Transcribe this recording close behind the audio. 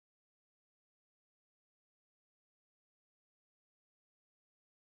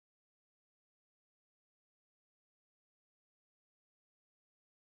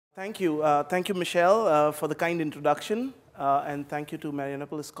Thank you, Michelle, for the kind introduction, and thank you to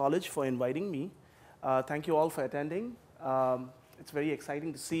Marianopolis College for inviting me. Thank you all for attending. It's very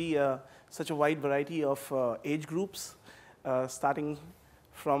exciting to see such a wide variety of age groups, starting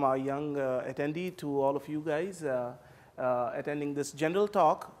from our young attendee to all of you guys attending this general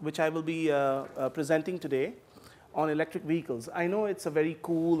talk, which I will be presenting today on electric vehicles. I know it's a very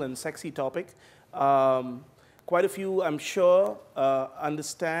cool and sexy topic. Quite a few, I'm sure,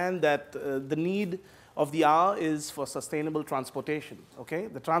 understand that the need of the hour is for sustainable transportation, okay?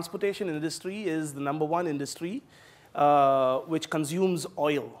 The transportation industry is the #1 industry which consumes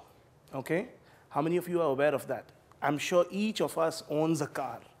oil, okay? How many of you are aware of that? I'm sure each of us owns a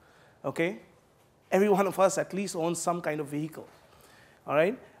car, okay? Every one of us at least owns some kind of vehicle, all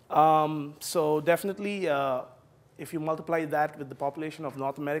right? So definitely, if you multiply that with the population of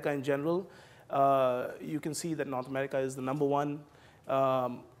North America in general, you can see that North America is the #1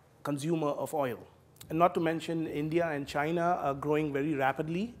 consumer of oil. And not to mention India and China are growing very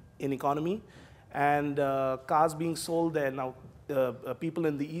rapidly in economy, and cars being sold there now. People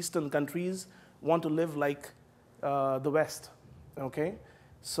in the eastern countries want to live like the West, okay?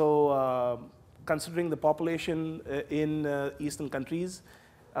 So considering the population in eastern countries,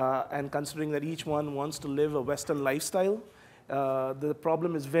 and considering that each one wants to live a Western lifestyle, the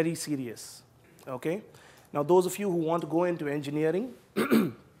problem is very serious. Okay? Now, those of you who want to go into engineering,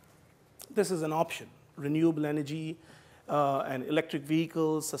 this is an option. Renewable energy and electric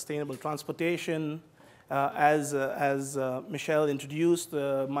vehicles, sustainable transportation. As Michelle introduced,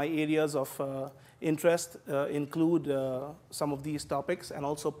 my areas of interest include some of these topics, and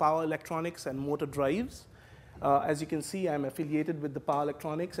also power electronics and motor drives. As you can see, I'm affiliated with the Power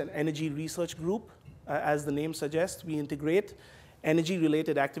Electronics and Energy Research Group. As the name suggests, we integrate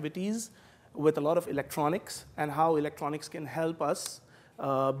energy-related activities with a lot of electronics, and how electronics can help us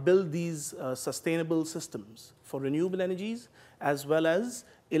build these sustainable systems for renewable energies as well as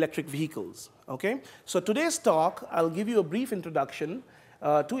electric vehicles, okay? So today's talk, I'll give you a brief introduction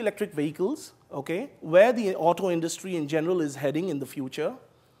to electric vehicles, okay? Where the auto industry in general is heading in the future,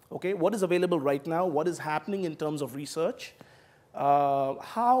 okay? What is available right now, what is happening in terms of research,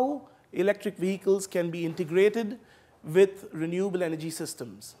 how electric vehicles can be integrated with renewable energy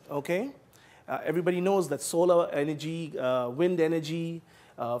systems, okay? Everybody knows that solar energy, wind energy,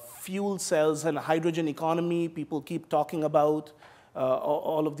 fuel cells, and hydrogen economy, people keep talking about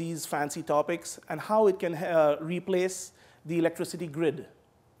all of these fancy topics, and how it can replace the electricity grid,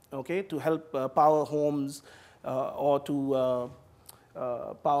 okay, to help power homes or to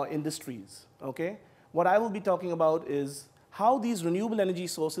power industries, okay? What I will be talking about is how these renewable energy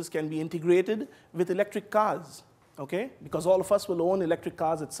sources can be integrated with electric cars, okay? Because all of us will own electric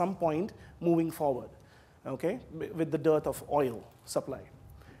cars at some point moving forward, okay? With the dearth of oil supply,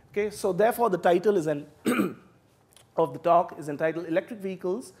 okay? So therefore, the title is of the talk is entitled Electric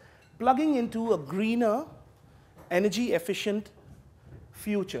Vehicles Plugging into a Greener, Energy-Efficient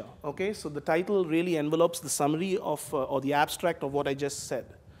Future, okay? So the title really envelopes the summary of, or the abstract of what I just said,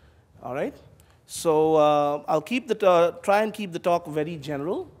 all right? So I'll try and keep the talk very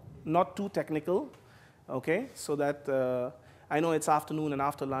general, not too technical, okay, so that I know it's afternoon and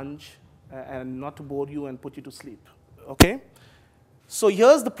after lunch, and not to bore you and put you to sleep, okay? So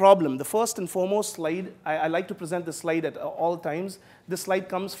here's the problem. The first and foremost slide, I like to present this slide at all times. This slide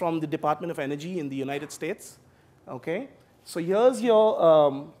comes from the Department of Energy in the United States, okay? So here's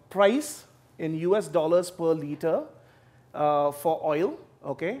your price in US dollars per liter for oil,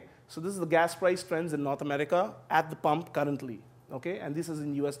 okay? So this is the gas price trends in North America at the pump currently, okay? And this is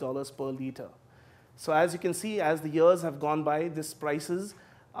in US dollars per liter. So as you can see, as the years have gone by, these prices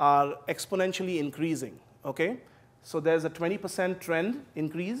are exponentially increasing, okay? So there's a 20% trend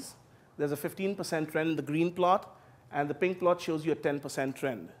increase, there's a 15% trend in the green plot, and the pink plot shows you a 10%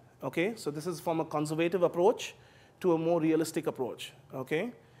 trend, okay? So this is from a conservative approach to a more realistic approach,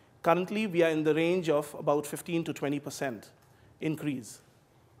 okay? Currently, we are in the range of about 15 to 20% increase,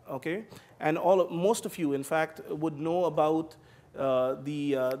 okay? And most of you, in fact, would know about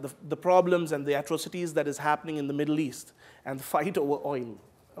the problems and the atrocities that is happening in the Middle East and the fight over oil,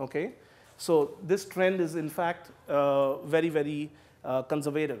 okay? So this trend is, in fact, very, very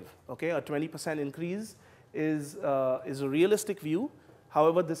conservative, okay? A 20% increase is a realistic view.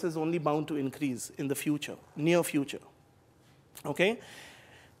 However, this is only bound to increase in the future, near future, okay?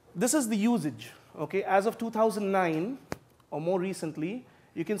 This is the usage, okay? As of 2009, or more recently,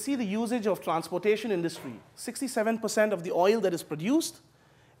 you can see the usage of transportation industry. 67% of the oil that is produced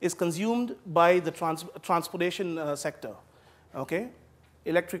is consumed by the transportation sector, okay?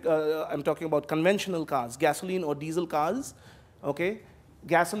 I'm talking about conventional cars, gasoline or diesel cars, okay?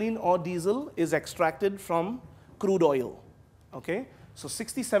 gasoline or diesel is extracted from crude oil. Okay? So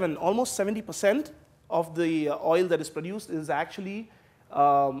 67, almost 70% of the oil that is produced is actually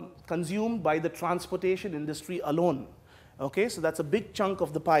consumed by the transportation industry alone. Okay? So that's a big chunk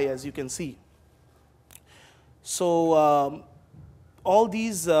of the pie, as you can see. So all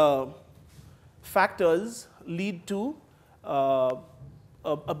these factors lead to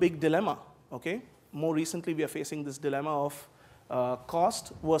a big dilemma. Okay? More recently, we are facing this dilemma of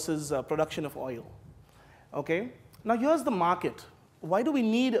cost versus production of oil. Okay? Now, here's the market. Why do we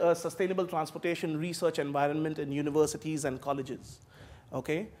need a sustainable transportation research environment in universities and colleges?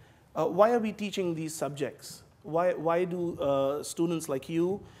 Okay? Why are we teaching these subjects? Why do students like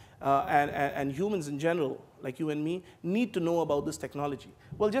you and humans in general, like you and me, need to know about this technology?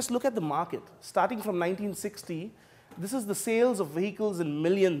 Well, just look at the market. Starting from 1960, this is the sales of vehicles in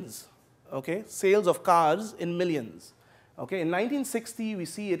millions. Okay? Sales of cars in millions. Okay? In 1960, we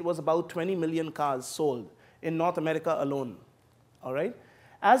see it was about 20 million cars sold in North America alone. All right?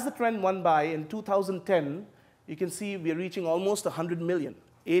 As the trend went by, in 2010, you can see we're reaching almost 100 million,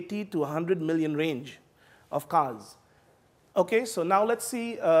 80 to 100 million range of cars. Okay, so now let's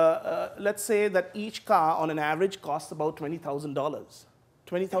see, let's say that each car on an average costs about $20,000.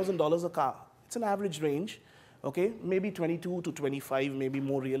 $20,000 a car. It's an average range. Okay, maybe 22 to 25, maybe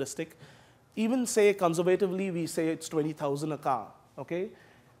more realistic. Even say conservatively, we say it's 20,000 a car. Okay,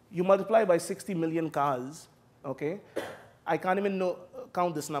 you multiply by 60 million cars. Okay, I can't even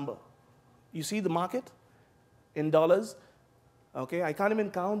count this number. You see the market in dollars? Okay, I can't even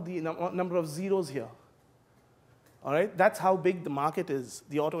count the number of zeros here. All right, that's how big the market is,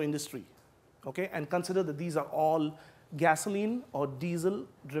 the auto industry. Okay, and consider that these are all gasoline or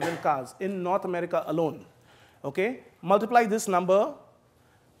diesel-driven cars in North America alone. Okay, multiply this number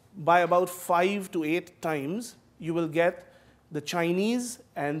by about 5 to 8 times, you will get the Chinese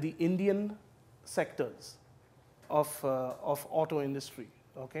and the Indian sectors of auto industry.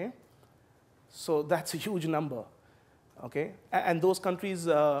 Okay, so that's a huge number. Okay, and those countries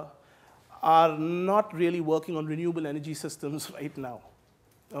are not really working on renewable energy systems right now.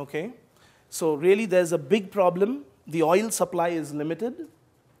 Okay, so really there's a big problem. The oil supply is limited.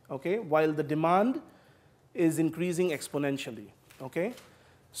 Okay, while the demand is increasing exponentially. Okay,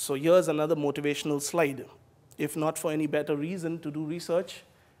 so here's another motivational slide. If not for any better reason to do research,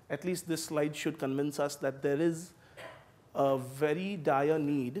 at least this slide should convince us that there is a very dire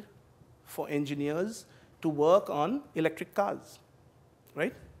need for engineers to work on electric cars,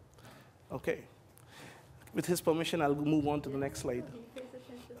 right? Okay. With his permission, I'll move on to the next slide.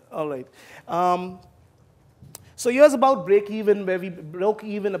 All right. So here's about break-even, where we broke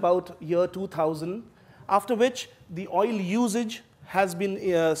even about year 2000, after which the oil usage has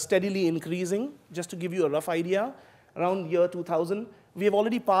been steadily increasing. Just to give you a rough idea, around year 2000, we have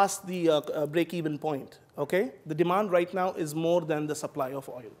already passed the break-even point. Okay? The demand right now is more than the supply of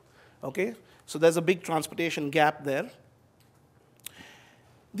oil. Okay? So there's a big transportation gap there.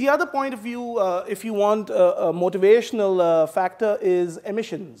 The other point of view, if you want a motivational factor, is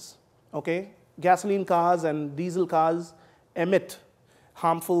emissions. Okay? Gasoline cars and diesel cars emit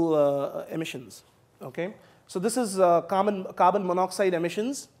harmful emissions. Okay? So this is carbon monoxide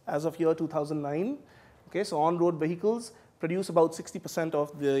emissions as of year 2009. Okay? So on-road vehicles produce about 60%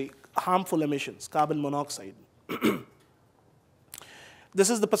 of the harmful emissions, carbon monoxide. This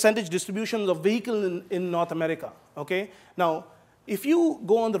is the percentage distribution of vehicles in North America. Okay? Now, if you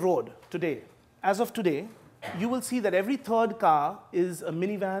go on the road today, as of today, you will see that every third car is a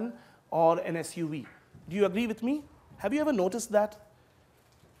minivan or an SUV. Do you agree with me? Have you ever noticed that?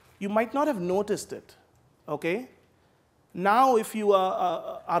 You might not have noticed it. Okay? Now, if you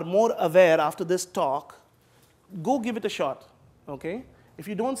are more aware after this talk, go give it a shot. Okay? If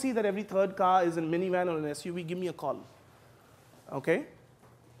you don't see that every third car is a minivan or an SUV, give me a call. Okay?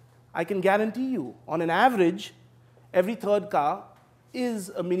 I can guarantee you, on an average, every third car is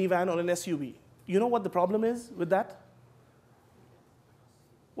a minivan or an SUV. You know what the problem is with that?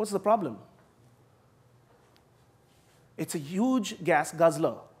 What's the problem? It's a huge gas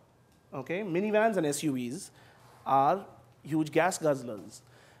guzzler. Okay? Minivans and SUVs are huge gas guzzlers.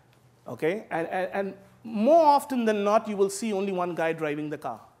 Okay? And more often than not, you will see only one guy driving the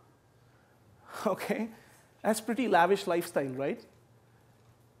car. Okay? That's pretty lavish lifestyle, right?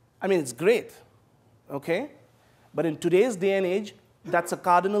 I mean, it's great. Okay? But in today's day and age, that's a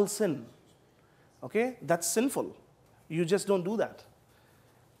cardinal sin. Okay? That's sinful. You just don't do that.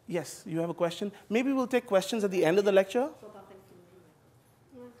 Yes, you have a question? Maybe we'll take questions at the end of the lecture.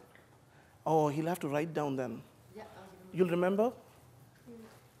 Oh, he'll have to write down then. Yeah, you'll remember? Well,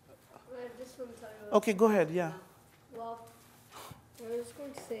 this one, okay, go ahead, yeah. Well, I was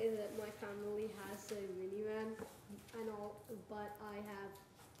going to say that my family has a minivan and all, but as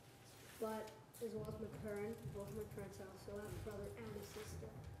well as both my parents also have a brother and a sister.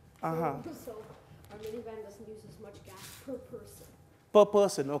 So our minivan doesn't use as much gas per person. Per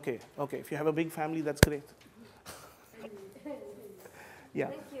person, okay. Okay, if you have a big family, that's great. Yeah.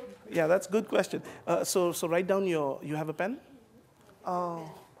 Thank you. Yeah, that's a good question. So write down you have a pen? Oh.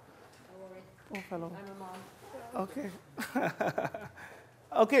 Oh, hello. I'm a mom. Okay.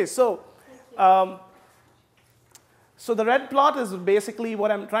 Okay, so the red plot is basically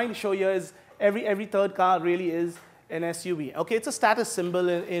what I'm trying to show you is every third car really is an SUV. Okay, it's a status symbol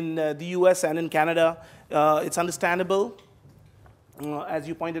in the US and in Canada. It's understandable. As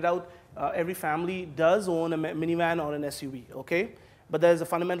you pointed out, every family does own a minivan or an SUV, okay? But there's a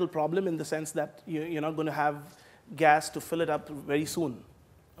fundamental problem in the sense that you're not going to have gas to fill it up very soon,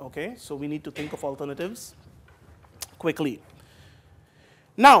 okay? So we need to think of alternatives quickly.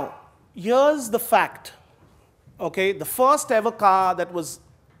 Now, here's the fact, okay? The first ever car that was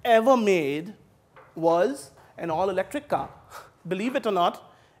ever made was an all-electric car. Believe it or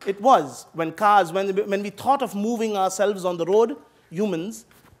not, it was. When we thought of moving ourselves on the road, humans,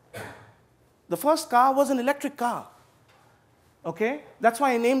 the first car was an electric car. Okay? That's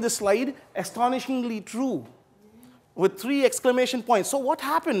why I named this slide Astonishingly True, with 3 exclamation points. So what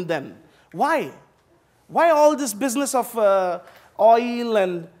happened then? Why? Why all this business of oil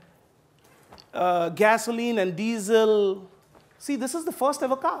and gasoline and diesel? See, this is the first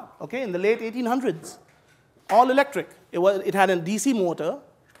ever car, okay, in the late 1800s. All electric. It had a DC motor.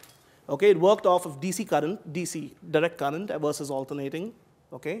 Okay, it worked off of DC current, DC direct current versus alternating.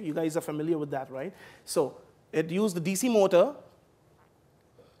 Okay, you guys are familiar with that, right? So it used the DC motor,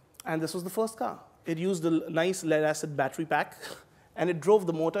 and this was the first car. It used a nice lead-acid battery pack, and it drove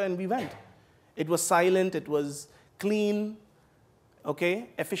the motor, and we went. It was silent, it was clean, okay,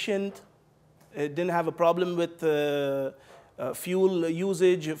 efficient. It didn't have a problem with fuel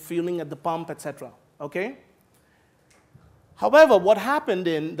usage, fueling at the pump, etc. Okay. However, what happened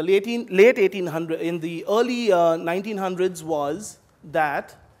in the late 1800s, in the early 1900s, was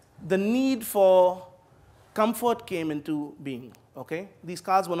that the need for comfort came into being. Okay, these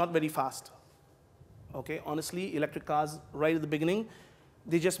cars were not very fast. Okay, honestly, electric cars right at the beginning,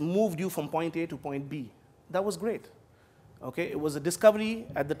 they just moved you from point A to point B. That was great. Okay, it was a discovery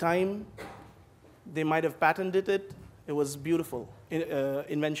at the time. They might have patented it. It was beautiful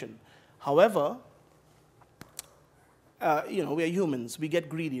invention. However, we are humans. We get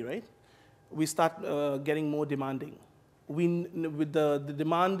greedy, right? We start getting more demanding. With the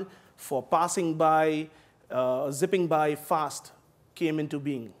demand for passing by, zipping by fast came into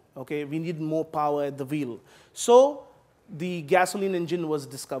being. Okay, we need more power at the wheel. So the gasoline engine was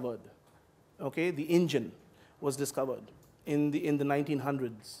discovered. Okay, the engine was discovered in the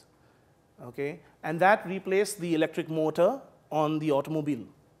 1900s. Okay, and that replaced the electric motor on the automobile.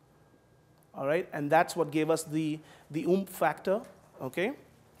 All right, and that's what gave us the oomph factor. Okay,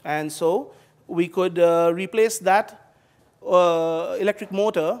 and so we could replace that electric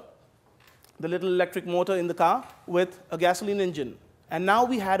motor, the little electric motor in the car, with a gasoline engine. And now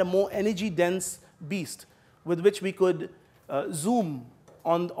we had a more energy-dense beast with which we could zoom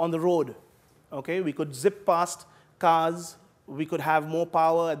on the road. Okay, we could zip past cars. We could have more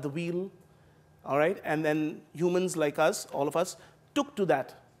power at the wheel. All right, and then humans like us, all of us, took to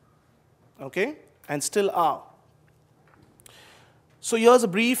that. Okay, and still are. So here's a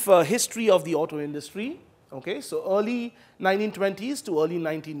brief history of the auto industry. Okay, so early 1920s to early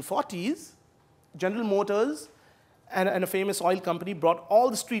 1940s, General Motors and a famous oil company brought all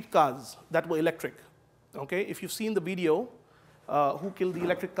the street cars that were electric. Okay, if you've seen the video, Who Killed the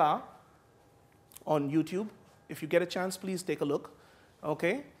Electric Car, on YouTube, if you get a chance, please take a look.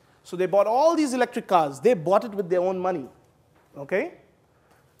 Okay, so they bought all these electric cars. They bought it with their own money. Okay,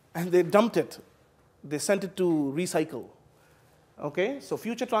 and they dumped it. They sent it to recycle. Okay, so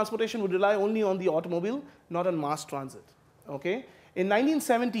future transportation would rely only on the automobile, not on mass transit. Okay, in the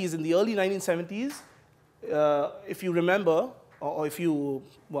early 1970s, if you remember, or if you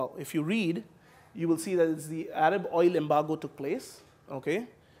read, you will see that it's the Arab oil embargo took place. Okay,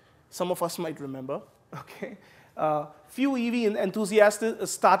 some of us might remember. Okay, few EV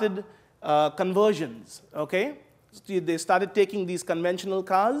enthusiasts started conversions. Okay, so they started taking these conventional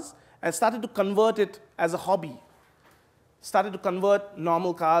cars and started to convert it as a hobby. Started to convert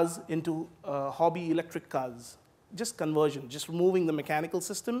normal cars into hobby electric cars. Just conversion, just removing the mechanical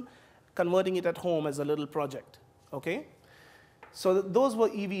system, converting it at home as a little project. Okay? So those were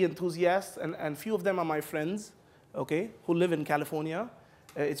EV enthusiasts, and few of them are my friends, okay, who live in California.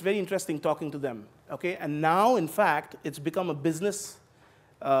 It's very interesting talking to them. Okay? And now, in fact, it's become a business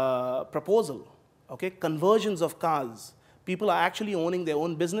proposal. Okay? Conversions of cars. People are actually owning their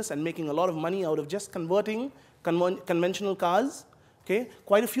own business and making a lot of money out of just converting conventional cars. Okay?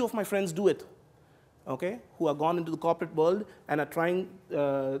 Quite a few of my friends do it, okay, who are gone into the corporate world and are trying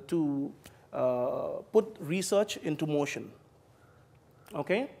to put research into motion.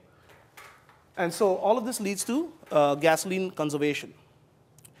 Okay? And so all of this leads to gasoline conservation.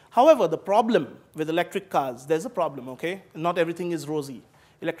 However, the problem with electric cars, there's a problem, okay? Not everything is rosy.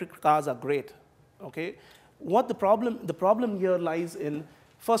 Electric cars are great, okay? What the problem here lies in,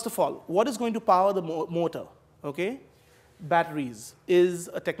 first of all, what is going to power the motor, okay? Batteries is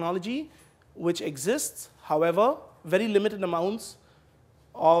a technology which exists, however, very limited amounts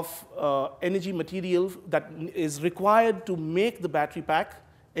of energy material that is required to make the battery pack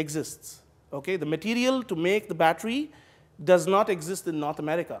exists. Okay? The material to make the battery does not exist in North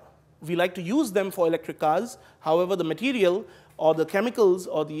America. We like to use them for electric cars. However, the material or the chemicals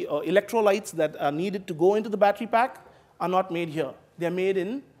or the electrolytes that are needed to go into the battery pack are not made here. They're made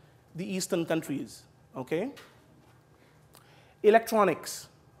in the Eastern countries. Okay? Electronics,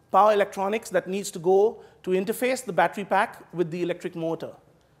 power electronics that needs to go to interface the battery pack with the electric motor.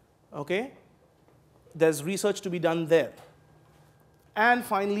 Okay? There's research to be done there. And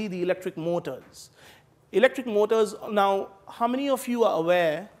finally, the electric motors. Electric motors, now, how many of you are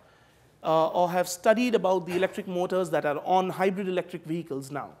aware or have studied about the electric motors that are on hybrid electric vehicles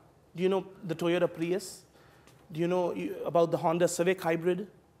now? Do you know the Toyota Prius? Do you know about the Honda Civic hybrid?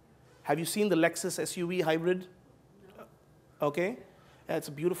 Have you seen the Lexus SUV hybrid? Okay? Yeah, it's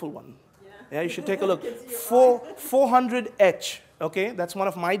a beautiful one. Yeah, you should take a look. 400H, okay? That's one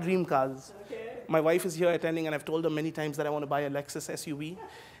of my dream cars. Okay. My wife is here attending, and I've told her many times that I want to buy a Lexus SUV.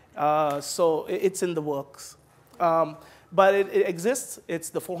 So it's in the works. But it exists. It's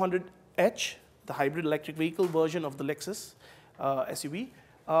the 400H, the hybrid electric vehicle version of the Lexus SUV.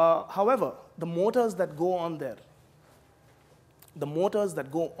 However, the motors that go on there, the motors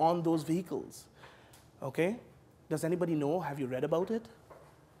that go on those vehicles, okay? Does anybody know? Have you read about it?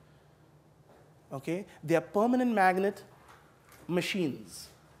 Okay? They are permanent magnet machines.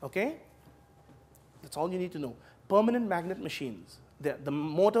 Okay? That's all you need to know. Permanent magnet machines. The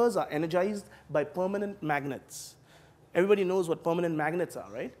motors are energized by permanent magnets. Everybody knows what permanent magnets are,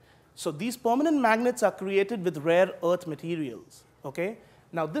 right? So these permanent magnets are created with rare earth materials. Okay?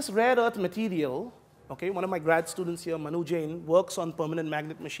 Now this rare earth material, okay, one of my grad students here, Manu Jain, works on permanent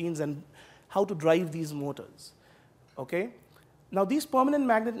magnet machines and how to drive these motors. Okay? Now these permanent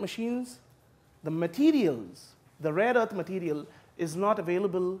magnet machines, the materials, the rare earth material is not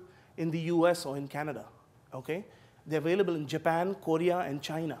available in the US or in Canada. Okay? They're available in Japan, Korea, and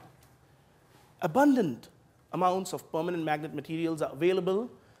China. Abundant amounts of permanent magnet materials are available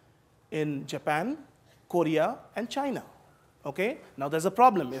in Japan, Korea, and China. Okay? Now there's a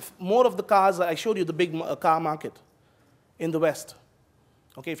problem. If more of the cars, I showed you the big car market in the West.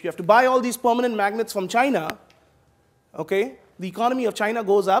 Okay? If you have to buy all these permanent magnets from China, okay, the economy of China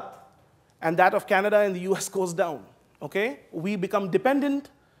goes up, and that of Canada and the US goes down. Okay? We become dependent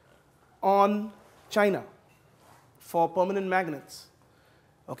on China for permanent magnets.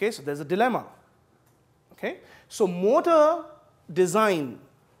 Okay? So there's a dilemma. Okay? So motor design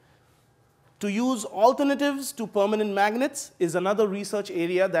to use alternatives to permanent magnets is another research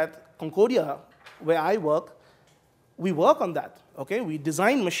area that Concordia, where I work, we work on that. Okay? We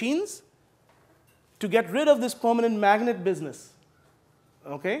design machines to get rid of this permanent magnet business.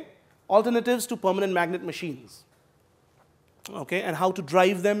 Okay? Alternatives to permanent magnet machines. Okay? And how to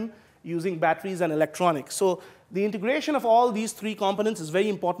drive them using batteries and electronics. So the integration of all these three components is very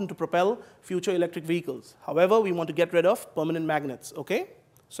important to propel future electric vehicles. However, we want to get rid of permanent magnets. Okay?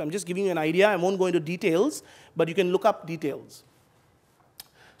 So I'm just giving you an idea. I won't go into details, but you can look up details.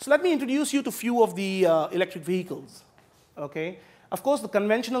 So let me introduce you to a few of the electric vehicles. Okay? Of course, the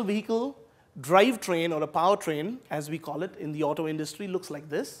conventional vehicle drivetrain, or a powertrain, as we call it in the auto industry, looks like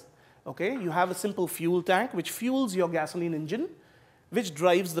this. Okay? You have a simple fuel tank which fuels your gasoline engine, which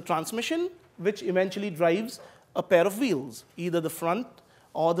drives the transmission, which eventually drives a pair of wheels, either the front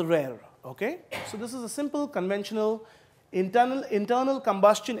or the rear. Okay? So this is a simple, conventional, internal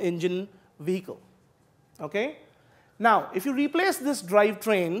combustion engine vehicle. Okay? Now, if you replace this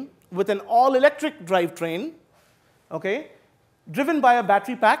drivetrain with an all-electric drivetrain, okay, driven by a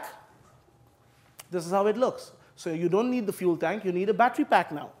battery pack, this is how it looks. So you don't need the fuel tank, you need a battery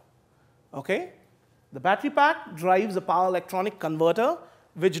pack now. Okay? The battery pack drives a power electronic converter,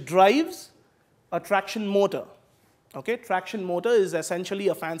 which drives a traction motor. Okay? Traction motor is essentially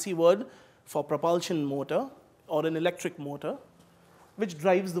a fancy word for propulsion motor or an electric motor, which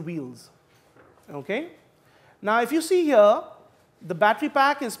drives the wheels. Okay? Now, if you see here, the battery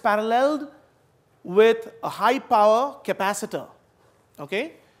pack is paralleled with a high power capacitor.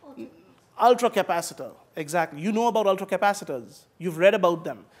 Okay? Ultra capacitor, exactly. You know about ultra capacitors. You've read about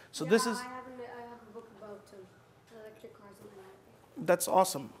them. So this is. I have a book about electric cars in my library. That's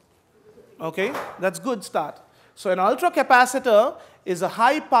awesome. Okay, that's good start. So an ultra capacitor is a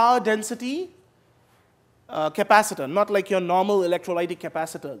high power density capacitor, not like your normal electrolytic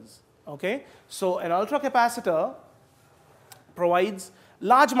capacitors. Okay, so an ultra capacitor provides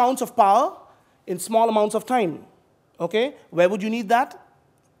large amounts of power in small amounts of time. Okay, where would you need that?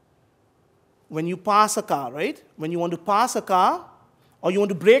 When you pass a car, right? When you want to pass a car, or you want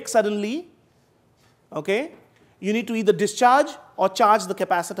to brake suddenly, okay, you need to either discharge or charge the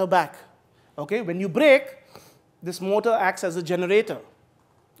capacitor back. Okay, when you brake, this motor acts as a generator.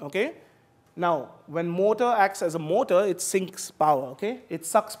 Okay, now when motor acts as a motor, it sinks power. Okay, it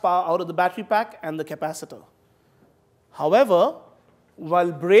sucks power out of the battery pack and the capacitor. However,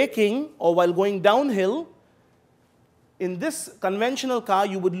 while braking or while going downhill, in this conventional car,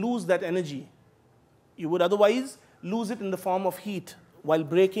 you would lose that energy. You would otherwise lose it in the form of heat while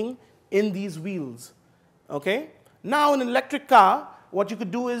braking in these wheels. Okay? Now, in an electric car, what you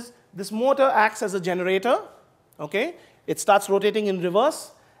could do is this motor acts as a generator. Okay? It starts rotating in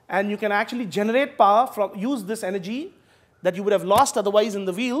reverse, and you can actually generate power from use this energy that you would have lost otherwise in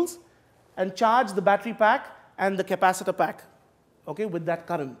the wheels and charge the battery pack and the capacitor pack, okay, with that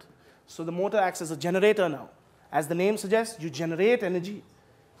current. So the motor acts as a generator now. As the name suggests, you generate energy.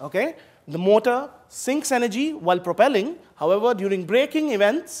 Okay? The motor sinks energy while propelling. However, during braking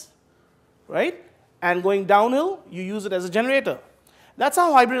events, right, and going downhill, you use it as a generator. That's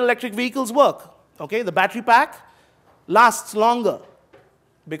how hybrid electric vehicles work. Okay? The battery pack lasts longer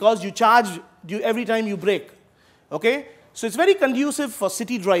because you charge every time you brake. Okay? So it's very conducive for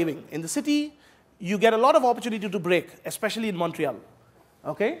city driving. In the city, you get a lot of opportunity to brake, especially in Montreal.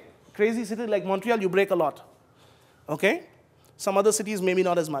 Okay? Crazy city like Montreal, you brake a lot. Okay? Some other cities, maybe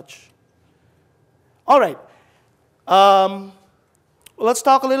not as much. All right. Let's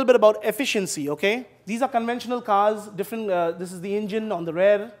talk a little bit about efficiency, okay? These are conventional cars, different, this is the engine on the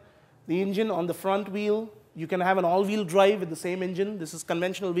rear, the engine on the front wheel. You can have an all-wheel drive with the same engine. This is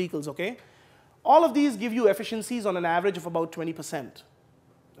conventional vehicles, okay? All of these give you efficiencies on an average of about 20%,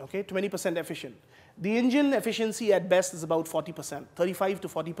 okay? 20% efficient. The engine efficiency at best is about 40%, 35 to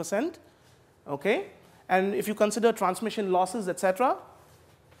 40%, okay? And if you consider transmission losses, etc.,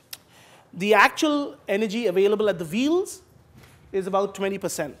 the actual energy available at the wheels is about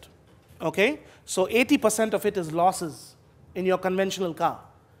 20%, okay? So 80% of it is losses in your conventional car.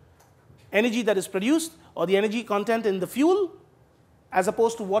 Energy that is produced or the energy content in the fuel as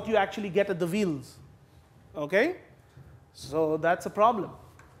opposed to what you actually get at the wheels, okay? So that's a problem.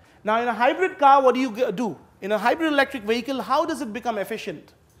 Now in a hybrid car, what do you do? In a hybrid electric vehicle, how does it become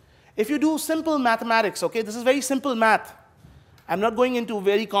efficient? If you do simple mathematics, okay, this is very simple math. I'm not going into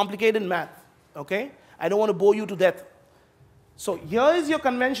very complicated math, okay? I don't want to bore you to death. So here is your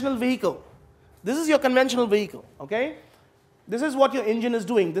conventional vehicle. This is your conventional vehicle, okay? This is what your engine is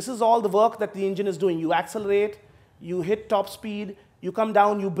doing. This is all the work that the engine is doing. You accelerate, you hit top speed, you come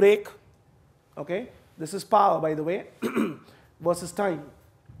down, you brake, okay? This is power, by the way, versus time.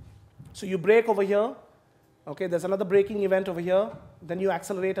 So you brake over here, okay? There's another braking event over here. Then you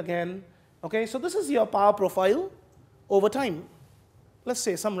accelerate again, okay? So this is your power profile over time. Let's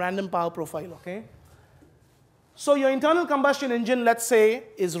say some random power profile, okay? So your internal combustion engine, let's say,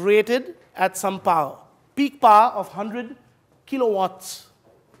 is rated at some power. Peak power of 100 kilowatts,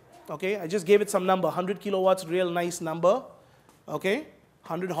 okay? I just gave it some number, 100 kilowatts, real nice number, okay?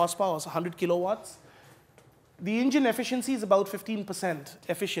 100 horsepower, 100 kilowatts. The engine efficiency is about 15%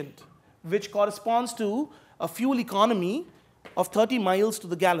 efficient, which corresponds to a fuel economy of 30 miles to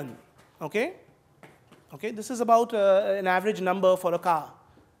the gallon, okay? Okay, this is about an average number for a car,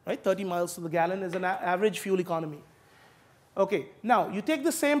 right? 30 miles to the gallon is an average fuel economy. Okay, now you take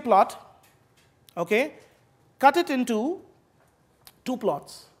the same plot, okay? Cut it into two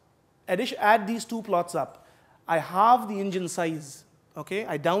plots. Add these two plots up. I halve the engine size, okay?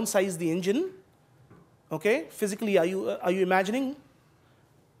 I downsize the engine, okay? Physically, are you imagining?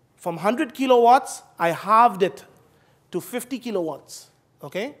 From 100 kilowatts, I halved it to 50 kilowatts,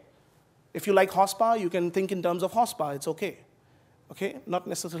 okay? If you like horsepower, you can think in terms of horsepower, it's okay. Okay, not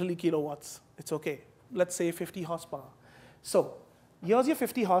necessarily kilowatts, it's okay. Let's say 50 horsepower. So, here's your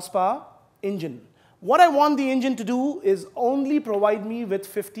 50 horsepower engine. What I want the engine to do is only provide me with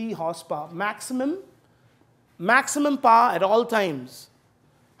 50 horsepower, maximum power at all times.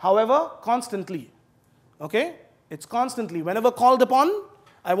 However, constantly, okay? It's constantly. Whenever called upon,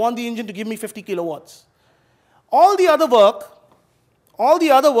 I want the engine to give me 50 kilowatts. All the other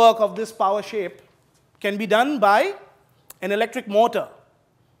work of this power shape can be done by an electric motor.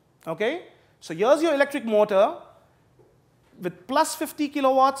 Okay? So here's your electric motor with plus 50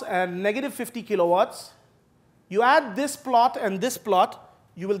 kilowatts and negative 50 kilowatts. You add this plot and this plot,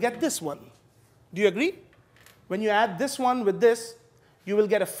 you will get this one. Do you agree? When you add this one with this, you will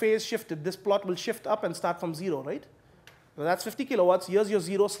get a phase shifted. This plot will shift up and start from 0, right? So that's 50 kilowatts. Here's your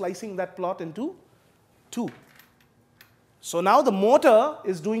 0 slicing that plot into 2. So now the motor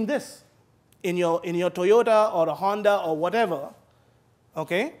is doing this in your Toyota or a Honda or whatever.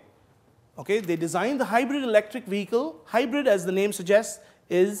 Okay? Okay, they designed the hybrid electric vehicle. Hybrid, as the name suggests,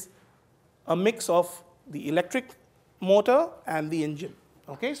 is a mix of the electric motor and the engine.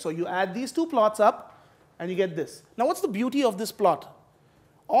 Okay, so you add these two plots up and you get this. Now what's the beauty of this plot?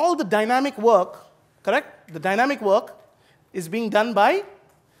 All the dynamic work, correct? The dynamic work is being done by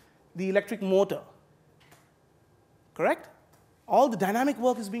the electric motor. Correct? All the dynamic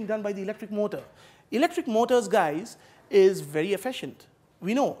work is being done by the electric motor. Electric motors, guys, is very efficient.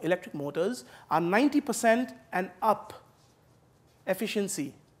 We know electric motors are 90% and up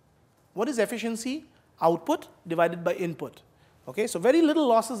efficiency. What is efficiency? Output divided by input. Okay, so very little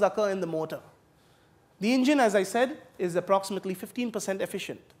losses occur in the motor. The engine, as I said, is approximately 15%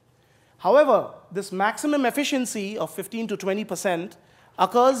 efficient. However, this maximum efficiency of 15 to 20%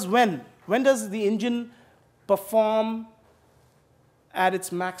 occurs when? When does the engine perform at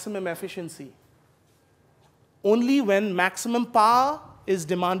its maximum efficiency? Only when maximum power is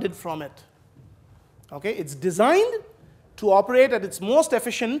demanded from it. Okay, it's designed to operate at its most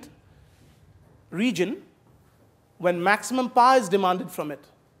efficient region when maximum power is demanded from it.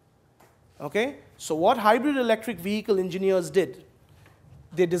 Okay, so what hybrid electric vehicle engineers did,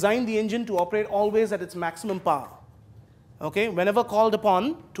 they designed the engine to operate always at its maximum power. Okay, whenever called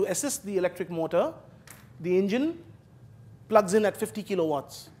upon to assist the electric motor, the engine plugs in at 50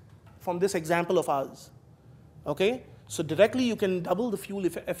 kilowatts from this example of ours. Okay, so directly you can double the fuel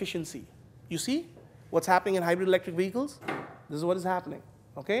efficiency. You see what's happening in hybrid electric vehicles? This is what is happening.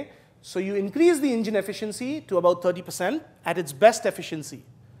 Okay, so you increase the engine efficiency to about 30% at its best efficiency.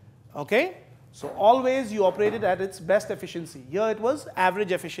 Okay, so always you operate it at its best efficiency. Here it was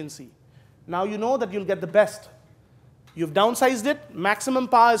average efficiency. Now you know that you'll get the best. You've downsized it. Maximum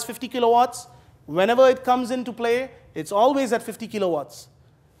power is 50 kilowatts. Whenever it comes into play, it's always at 50 kilowatts.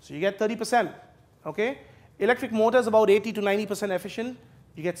 So you get 30%. Okay, electric motor is about 80 to 90% efficient.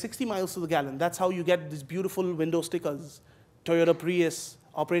 You get 60 miles to the gallon. That's how you get these beautiful window stickers. Toyota Prius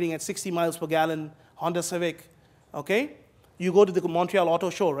operating at 60 miles per gallon. Honda Civic. Okay, you go to the Montreal Auto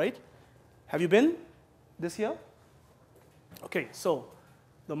Show, right? Have you been this year? Okay, so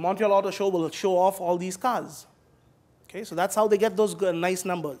the Montreal Auto Show will show off all these cars. Okay, so that's how they get those nice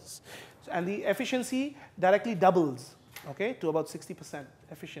numbers. And the efficiency directly doubles, okay, to about 60%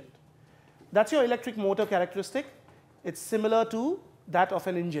 efficient. That's your electric motor characteristic. It's similar to that of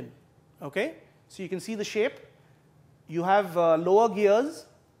an engine. Okay, so you can see the shape. You have lower gears.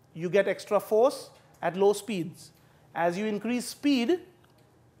 You get extra force at low speeds. As you increase speed,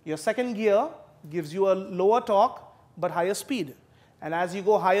 your second gear gives you a lower torque but higher speed. And as you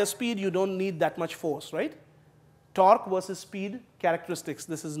go higher speed, you don't need that much force, right? Torque versus speed characteristics,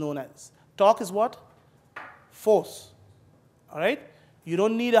 this is known as. Torque is what? Force. All right? You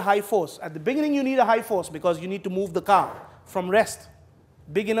don't need a high force. At the beginning, you need a high force because you need to move the car from rest.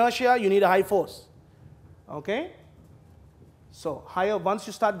 Big inertia, you need a high force. Okay? So higher, once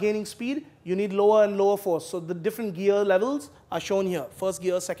you start gaining speed, you need lower and lower force. So the different gear levels are shown here. First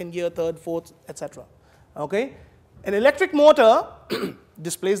gear, second gear, third, fourth, etc. Okay? An electric motor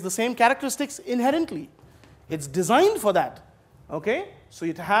displays the same characteristics inherently. It's designed for that. Okay? So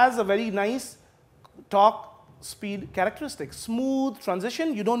it has a very nice torque speed characteristics. Smooth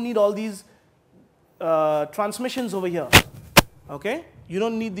transition. You don't need all these transmissions over here. Okay? You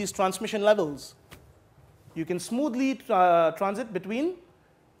don't need these transmission levels. You can smoothly transit between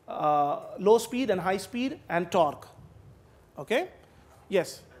low speed and high speed and torque. Okay?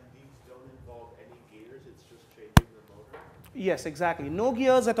 Yes? And these don't involve any gears, it's just changing the motor? Yes, exactly. No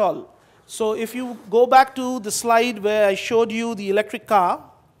gears at all. So if you go back to the slide where I showed you the electric car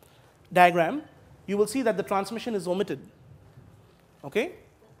diagram, you will see that the transmission is omitted. Okay? But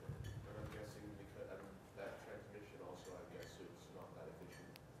I'm guessing because that transmission also, I guess, it's not that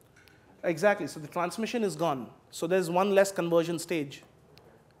efficient. Exactly. So the transmission is gone. So there's one less conversion stage.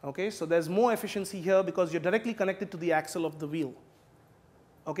 Okay? So there's more efficiency here because you're directly connected to the axle of the wheel.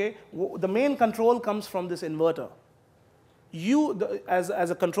 Okay? The main control comes from this inverter. You, as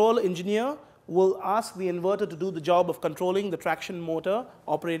a control engineer, will ask the inverter to do the job of controlling the traction motor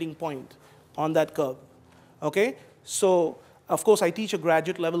operating point on that curve. Okay? So, of course, I teach a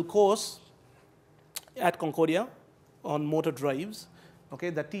graduate level course at Concordia on motor drives, okay,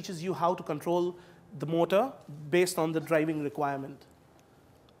 that teaches you how to control the motor based on the driving requirement,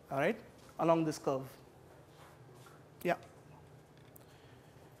 all right, along this curve. Yeah.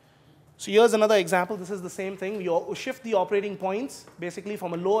 So here's another example. This is the same thing. We shift the operating points basically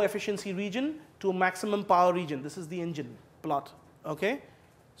from a low efficiency region to a maximum power region. This is the engine plot, okay?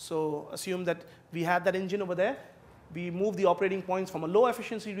 So assume that we had that engine over there. We move the operating points from a low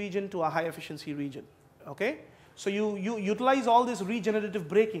efficiency region to a high efficiency region, okay? So you utilize all this regenerative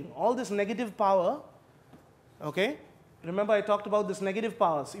braking, all this negative power, okay? Remember I talked about this negative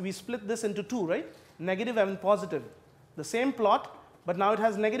powers. We split this into two, right? Negative and positive. The same plot, but now it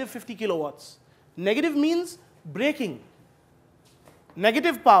has negative 50 kilowatts. Negative means braking.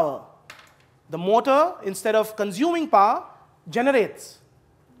 Negative power. The motor, instead of consuming power, generates.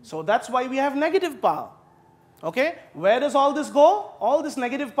 So that's why we have negative power. Okay? Where does all this go? All this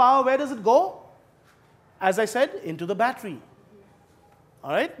negative power, where does it go? As I said, into the battery.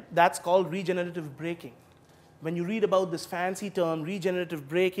 All right? That's called regenerative braking. When you read about this fancy term, regenerative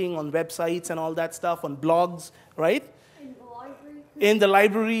braking, on websites and all that stuff, on blogs, right? In the library. In the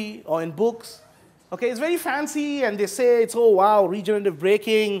library or in books. Okay, it's very fancy, and they say it's, oh wow, regenerative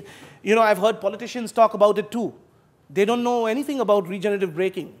braking. You know, I've heard politicians talk about it too. They don't know anything about regenerative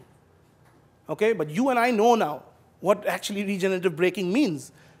braking. Okay, but you and I know now what actually regenerative braking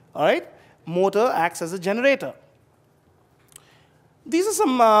means. All right, motor acts as a generator. These are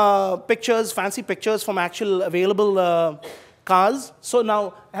some pictures, fancy pictures from actual available cars. So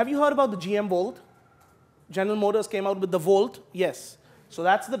now, have you heard about the GM Volt? General Motors came out with the Volt, yes. So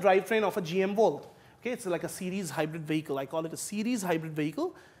that's the drivetrain of a GM Volt. Okay, it's like a series hybrid vehicle. I call it a series hybrid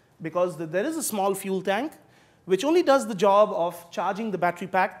vehicle because there is a small fuel tank which only does the job of charging the battery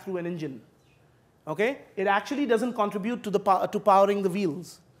pack through an engine. Okay, it actually doesn't contribute to powering the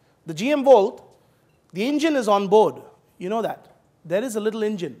wheels. The GM Volt, the engine is on board. You know that. There is a little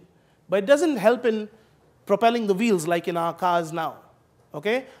engine, but it doesn't help in propelling the wheels like in our cars now.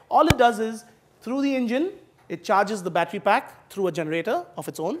 Okay, all it does is through the engine, it charges the battery pack through a generator of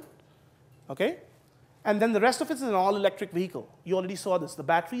its own. Okay, and then the rest of it is an all-electric vehicle. You already saw this: the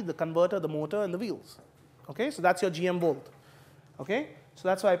battery, the converter, the motor, and the wheels. Okay, so that's your GM Volt. Okay, so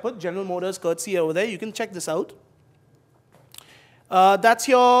that's why I put General Motors courtesy over there. You can check this out. That's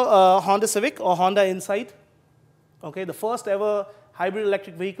your Honda Civic or Honda Insight. Okay, the first ever hybrid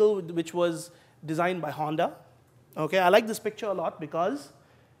electric vehicle which was designed by Honda. Okay, I like this picture a lot because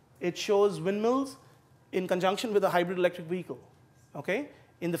it shows windmills in conjunction with a hybrid electric vehicle. Okay,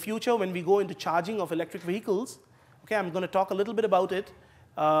 in the future when we go into charging of electric vehicles, okay, I'm going to talk a little bit about it.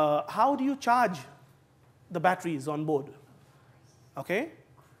 How do you charge the batteries on board? Okay,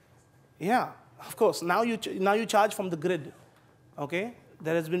 yeah, of course. Now you charge from the grid. Okay,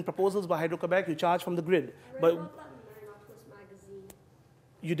 there has been proposals by Hydro-Quebec. You charge from the grid, but Marianopolis magazine.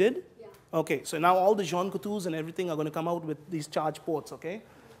 You did? Yeah. Okay, so now all the Jean Coutus and everything are going to come out with these charge ports, okay?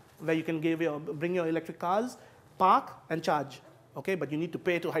 Where you can bring your electric cars, park, and charge, okay? But you need to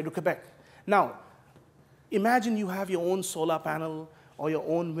pay to Hydro-Quebec. Now, imagine you have your own solar panel or your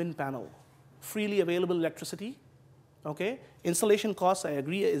own wind panel, freely available electricity, okay? Installation costs, I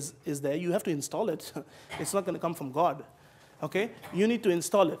agree, is there. You have to install it. It's not going to come from God, okay? You need to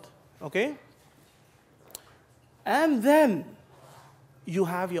install it, okay? And then you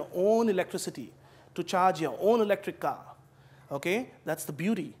have your own electricity to charge your own electric car. Okay? That's the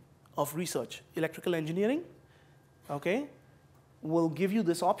beauty of research. Electrical engineering, okay, will give you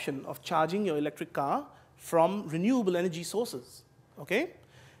this option of charging your electric car from renewable energy sources. Okay?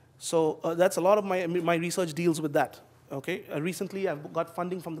 So that's a lot of my research deals with that. Okay? Recently, I've got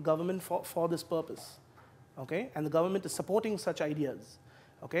funding from the government for this purpose. Okay? And the government is supporting such ideas.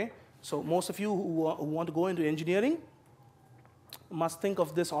 Okay? So most of you who want to go into engineering must think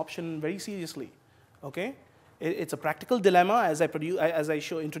of this option very seriously. Okay? It's a practical dilemma, as I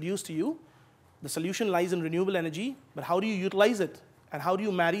introduced to you. The solution lies in renewable energy, but how do you utilize it? And how do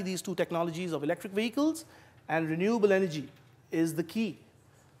you marry these two technologies of electric vehicles and renewable energy is the key,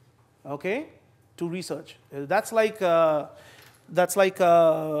 okay, to research. That's like how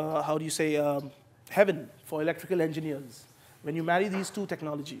do you say, heaven for electrical engineers, when you marry these two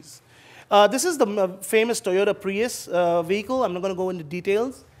technologies. This is the famous Toyota Prius vehicle. I'm not going to go into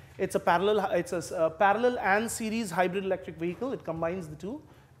details. It's a parallel and series hybrid electric vehicle. It combines the two.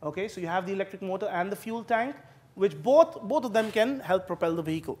 Okay, so you have the electric motor and the fuel tank, which both of them can help propel the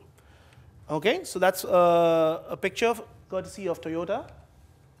vehicle. Okay, so that's a picture courtesy of Toyota.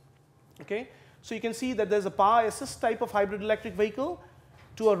 Okay? So you can see that there's a power assist type of hybrid electric vehicle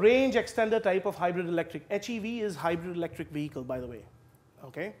to a range extender type of hybrid electric. HEV is hybrid electric vehicle, by the way.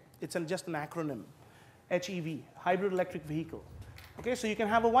 Okay? It's just an acronym. HEV, hybrid electric vehicle. Okay? So you can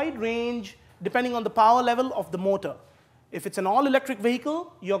have a wide range depending on the power level of the motor. If it's an all-electric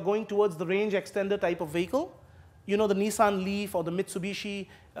vehicle, you're going towards the range extender type of vehicle. You know, the Nissan Leaf or the Mitsubishi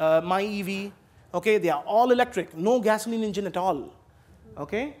MyEV. Okay? They are all electric, no gasoline engine at all.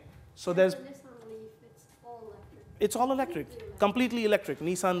 Okay? So there's... The Nissan Leaf, it's all electric. It's all electric, completely electric,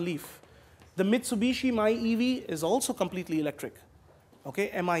 Nissan Leaf. The Mitsubishi MyEV is also completely electric, okay,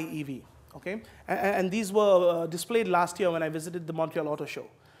 MIEV, okay? And these were displayed last year when I visited the Montreal Auto Show.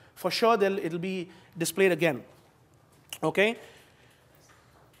 For sure, it'll be displayed again, okay?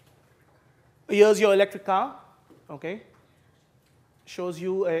 Here's your electric car, okay? Shows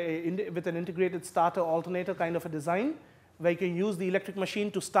you with an integrated starter alternator kind of a design where you can use the electric machine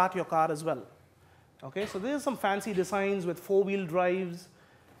to start your car as well. Okay, so there's some fancy designs with four-wheel drives.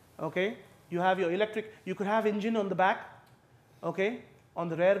 Okay, you have your electric. You could have engine on the back. Okay, on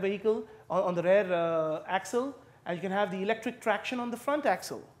the rear vehicle, on the rear axle, and you can have the electric traction on the front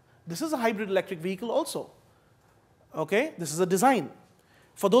axle. This is a hybrid electric vehicle also. Okay, this is a design.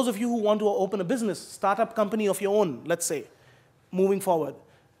 For those of you who want to open a business, startup company of your own, let's say, moving forward.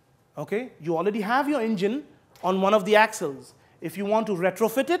 Okay, you already have your engine on one of the axles. If you want to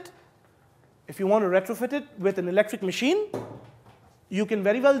retrofit it, with an electric machine, you can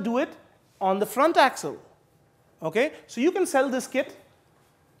very well do it on the front axle. Okay? So you can sell this kit,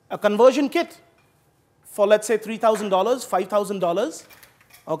 a conversion kit, for let's say $3,000, $5,000.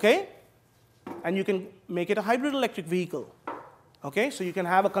 Okay? And you can make it a hybrid electric vehicle. Okay? So you can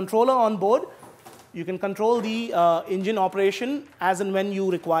have a controller on board. You can control the engine operation as and when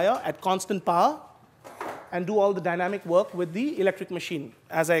you require at constant power, and do all the dynamic work with the electric machine,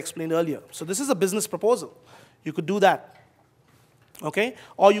 as I explained earlier. So this is a business proposal. You could do that. Okay?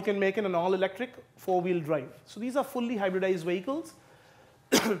 Or you can make it an all-electric four-wheel drive. So these are fully hybridized vehicles.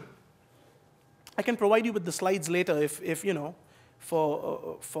 I can provide you with the slides later if you know,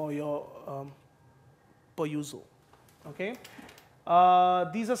 for your perusal. Okay?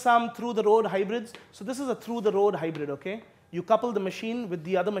 These are some through-the-road hybrids. So this is a through-the-road hybrid. Okay? You couple the machine with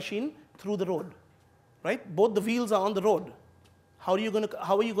the other machine through the road. Right? Both the wheels are on the road. How are you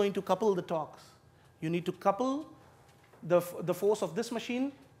going to couple the torques? You need to couple the force of this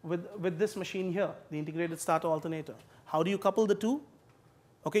machine with this machine here, the integrated starter alternator. How do you couple the two?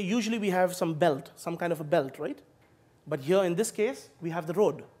 Okay, usually we have some belt, some kind of a belt, right? But here in this case, we have the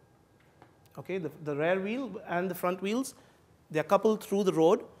road. Okay, the rear wheel and the front wheels, they're coupled through the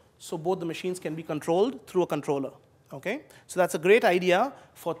road, so both the machines can be controlled through a controller. Okay, so that's a great idea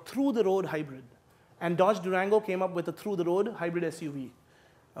for through-the-road hybrid. And Dodge Durango came up with a through-the-road hybrid SUV.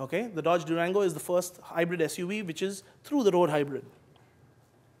 Okay, the Dodge Durango is the first hybrid SUV which is through-the-road hybrid.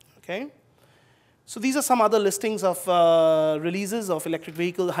 Okay, so these are some other listings of releases of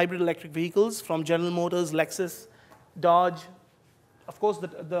hybrid electric vehicles from General Motors, Lexus, Dodge. Of course,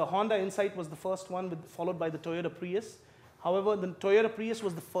 the Honda Insight was the first one, followed by the Toyota Prius. However, the Toyota Prius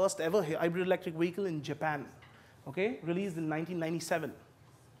was the first ever hybrid electric vehicle in Japan. Okay, released in 1997.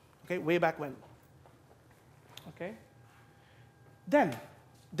 Okay, way back when. Okay. Then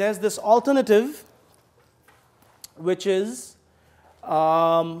there's this alternative, which is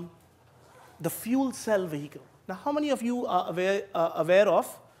the fuel cell vehicle. Now, how many of you are aware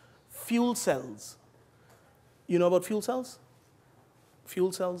of fuel cells? You know about fuel cells?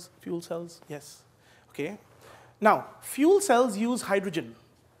 Fuel cells, yes. Okay. Now, fuel cells use hydrogen.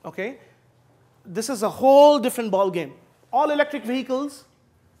 Okay. This is a whole different ballgame. All electric vehicles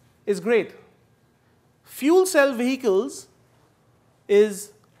is great. Fuel cell vehicles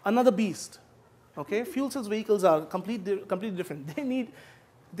is another beast. Okay, fuel cell vehicles are completely different.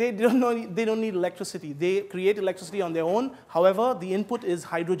 They don't need electricity. They create electricity on their own. However, the input is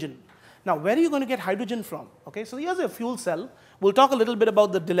hydrogen. Now, where are you going to get hydrogen from? Okay, so here's a fuel cell. We'll talk a little bit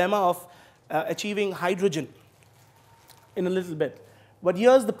about the dilemma of achieving hydrogen in a little bit. But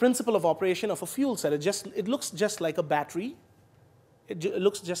here's the principle of operation of a fuel cell. It looks just like a battery. It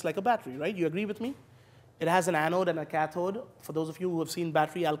looks just like a battery, right? You agree with me? It has an anode and a cathode. For those of you who have seen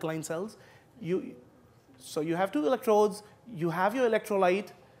battery alkaline cells, so you have two electrodes. You have your electrolyte,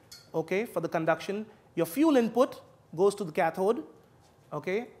 okay, for the conduction. Your fuel input goes to the cathode.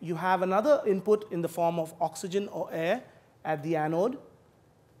 Okay, you have another input in the form of oxygen or air at the anode,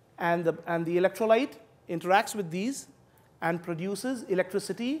 and the electrolyte interacts with these and produces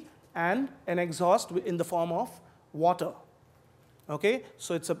electricity and an exhaust in the form of water. Okay,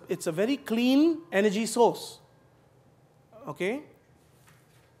 so it's a very clean energy source. Okay,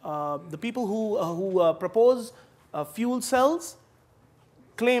 The people who propose fuel cells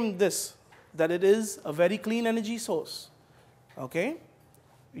claim this, that it is a very clean energy source. Okay?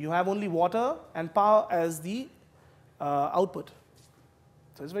 You have only water and power as the output.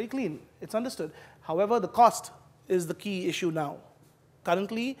 So it's very clean. It's understood. However, the cost is the key issue now.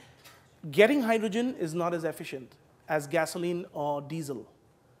 Currently, getting hydrogen is not as efficient as gasoline or diesel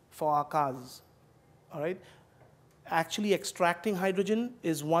for our cars. All right? Actually extracting hydrogen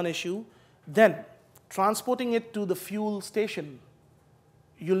is one issue. Then, transporting it to the fuel station.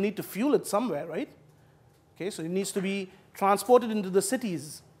 You'll need to fuel it somewhere, right? Okay, so it needs to be transported into the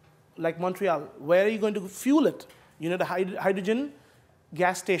cities like Montreal. Where are you going to fuel it? You need a hydrogen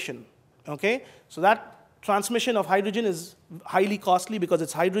gas station. Okay, so that transmission of hydrogen is highly costly because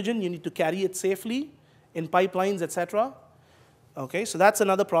it's hydrogen. You need to carry it safely in pipelines, etc. Okay, so that's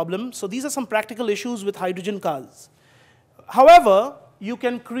another problem. So these are some practical issues with hydrogen cars. However, you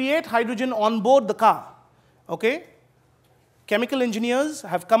can create hydrogen on board the car. Okay? Chemical engineers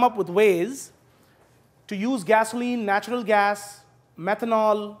have come up with ways to use gasoline, natural gas,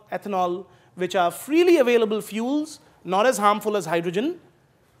 methanol, ethanol, which are freely available fuels, not as harmful as hydrogen,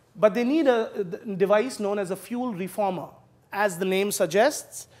 but they need a device known as a fuel reformer. As the name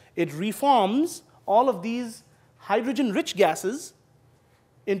suggests, it reforms all of these hydrogen-rich gases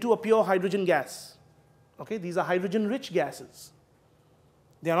into a pure hydrogen gas. Okay, these are hydrogen-rich gases.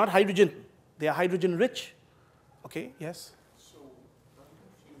 They are not hydrogen. They are hydrogen-rich. Okay, yes? So, I'm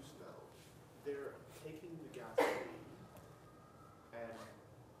confused now. They're taking the gasoline and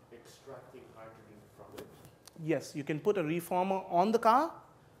extracting hydrogen from it? Yes, you can put a reformer on the car.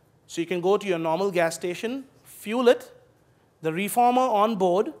 So you can go to your normal gas station, fuel it. The reformer on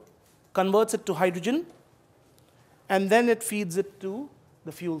board converts it to hydrogen, and then it feeds it to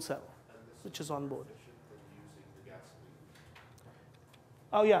the fuel cell, which is on board.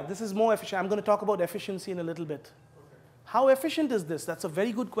 Oh yeah, this is more efficient. I'm going to talk about efficiency in a little bit. Okay. How efficient is this? That's a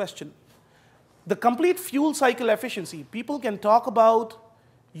very good question. The complete fuel cycle efficiency, people can talk about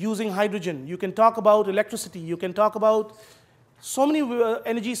using hydrogen. You can talk about electricity. You can talk about so many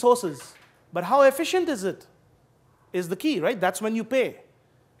energy sources. But how efficient is it is the key, right? That's when you pay.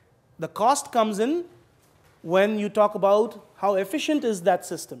 The cost comes in when you talk about how efficient is that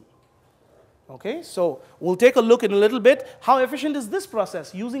system. Okay, so we'll take a look in a little bit. How efficient is this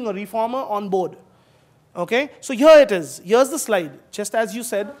process using a reformer on board? Okay, so here it is. Here's the slide. Just as you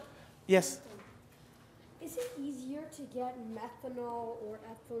said. Yes? Is it easier to get methanol or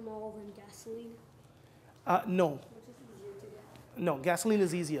ethanol than gasoline? No. Which is easier to get? No, gasoline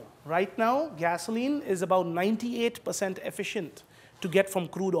is easier. Right now, gasoline is about 98% efficient to get from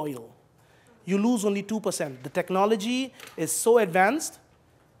crude oil. You lose only 2%. The technology is so advanced.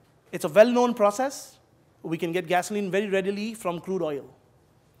 It's a well-known process. We can get gasoline very readily from crude oil.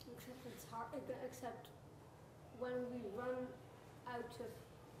 Except it's hard. Except when we run out of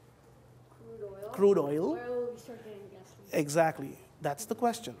crude oil, where will we start getting gasoline? Exactly. That's the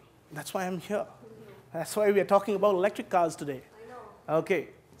question. That's why I'm here. That's why we are talking about electric cars today. I know.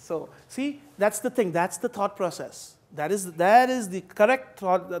 Okay. So see, that's the thing. That's the thought process. That is the correct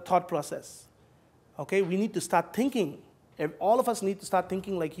thought process. Okay. We need to start thinking. All of us need to start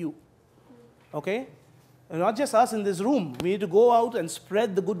thinking like you, okay? And not just us in this room. We need to go out and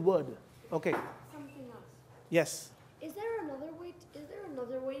spread the good word, okay? Something else. Yes. Is there another way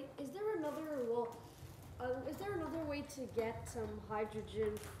to get some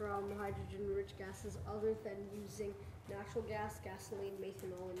hydrogen from hydrogen-rich gases other than using natural gas, gasoline,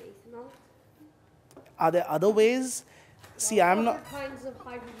 methanol, and ethanol? Are there other ways? See, I'm not. Other kinds of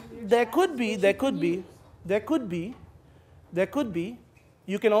hydrogen-rich There gases could be. There could be.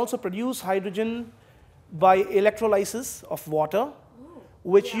 You can also produce hydrogen by electrolysis of water,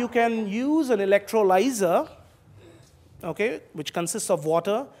 which you can use an electrolyzer, okay, which consists of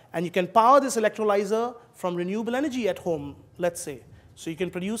water, and you can power this electrolyzer from renewable energy at home, let's say. So you can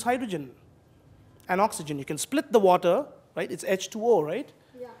produce hydrogen and oxygen. You can split the water, right? It's H2O, right?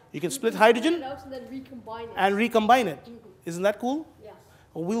 Yeah. You can split hydrogen it out and then recombine it. and recombine it. Isn't that cool? Yes.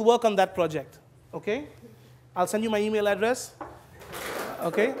 We'll work on that project, okay? I'll send you my email address,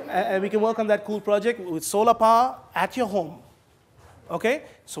 okay? And we can work on that cool project with solar power at your home, okay?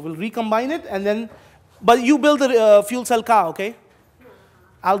 So we'll recombine it and then, but you build the fuel cell car, okay?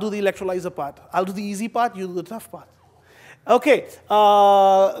 I'll do the electrolyzer part. I'll do the easy part, you do the tough part. Okay,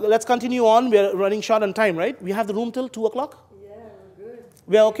 let's continue on. We're running short on time, right? We have the room till 2 o'clock? Yeah, we're good.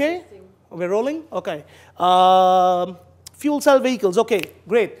 We're okay? We're rolling? Okay. Fuel cell vehicles, okay,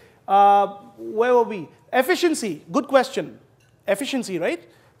 great. Where were we? Efficiency, good question. Efficiency, right?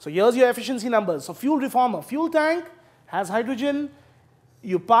 So here's your efficiency numbers. So fuel reformer, fuel tank has hydrogen,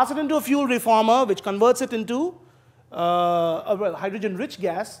 You pass it into a fuel reformer, which converts it into a hydrogen-rich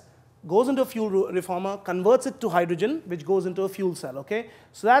gas, goes into a fuel reformer, converts it to hydrogen, which goes into a fuel cell, okay?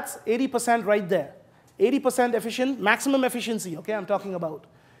 So that's 80% right there. 80% efficient, maximum efficiency, okay, I'm talking about.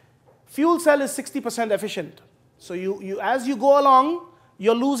 Fuel cell is 60% efficient. So as you go along,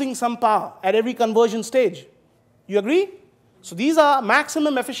 you're losing some power at every conversion stage. You agree? So these are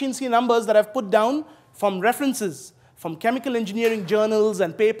maximum efficiency numbers that I've put down from references, from chemical engineering journals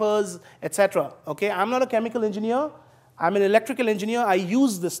and papers, etc. Okay, I'm not a chemical engineer. I'm an electrical engineer. I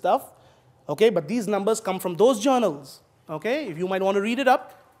use this stuff. Okay, but these numbers come from those journals. Okay, if you might want to read it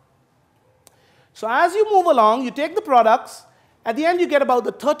up. So as you move along, you take the products. At the end, you get about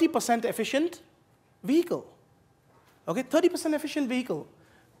the 30% efficient vehicle. Okay, 30% efficient vehicle,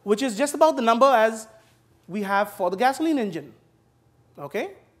 which is just about the number as we have for the gasoline engine.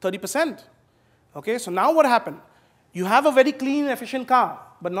 Okay, 30%. Okay, so now what happened? You have a very clean, efficient car,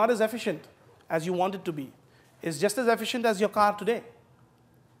 but not as efficient as you want it to be. It's just as efficient as your car today.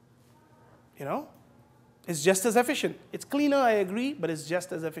 You know, it's just as efficient. It's cleaner, I agree, but it's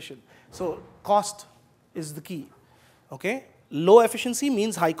just as efficient. So cost is the key. Okay, low efficiency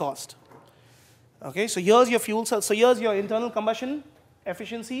means high cost. Okay, so here's your fuel cell. So here's your internal combustion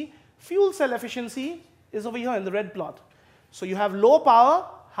efficiency. Fuel cell efficiency is over here in the red plot. So you have low power,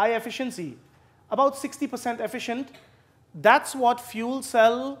 high efficiency, about 60% efficient. That's what fuel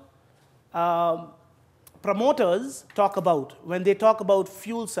cell promoters talk about when they talk about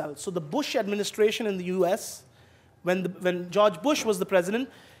fuel cells. So the Bush administration in the US, when George Bush was the president,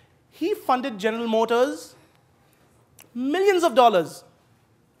 he funded General Motors millions of dollars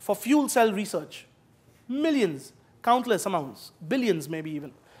for fuel cell research. Millions, countless amounts, billions maybe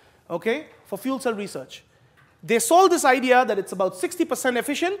even, okay, for fuel cell research. They sold this idea that it's about 60%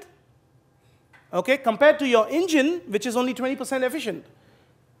 efficient, okay, compared to your engine, which is only 20% efficient,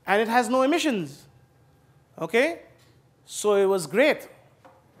 and it has no emissions, okay? So it was great.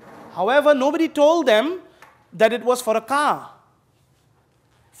 However, nobody told them that it was for a car.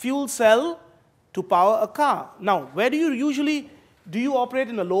 Fuel cell to power a car. Now, where do you operate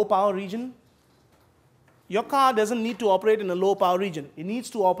in a low power region? Your car doesn't need to operate in a low power region. It needs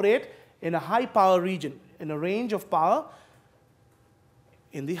to operate in a high power region, in a range of power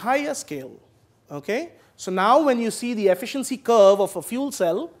in the higher scale, okay? So now when you see the efficiency curve of a fuel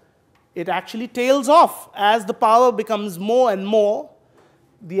cell, it actually tails off. As the power becomes more and more,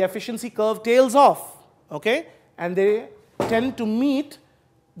 the efficiency curve tails off, okay? And they tend to meet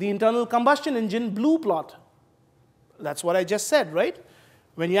the internal combustion engine blue plot. That's what I just said, right?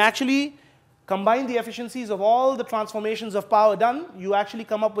 When you actually combine the efficiencies of all the transformations of power done, you actually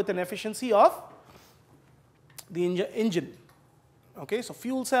come up with an efficiency of the engine. Okay, so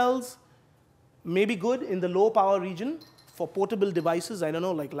fuel cells may be good in the low power region for portable devices, I don't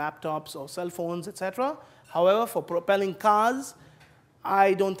know, like laptops or cell phones, etc. However, for propelling cars,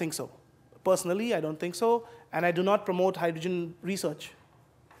 I don't think so. Personally, I don't think so, and I do not promote hydrogen research.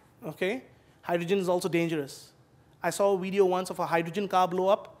 Okay, hydrogen is also dangerous. I saw a video once of a hydrogen car blow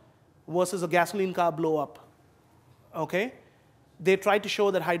up versus a gasoline car blow up. Okay, they tried to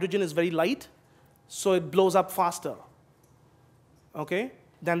show that hydrogen is very light, so it blows up faster, okay,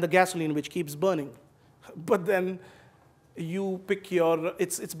 than the gasoline, which keeps burning. But then you pick your,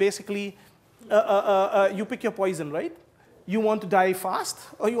 it's basically, you pick your poison, right? You want to die fast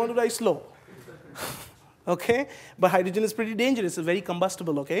or you want to die slow? Okay, but hydrogen is pretty dangerous. It's very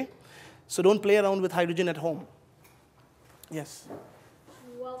combustible, okay? So don't play around with hydrogen at home. Yes?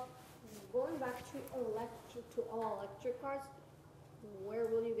 Well, going back to all electric cars, where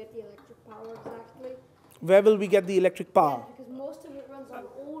will you get the electric power exactly? Where will we get the electric power? Yeah, because most of it runs on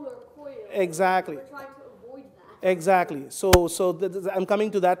oil or coal. Exactly. We're trying to avoid that. Exactly. So I'm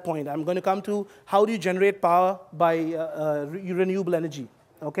coming to that point. I'm going to come to how do you generate power by renewable energy,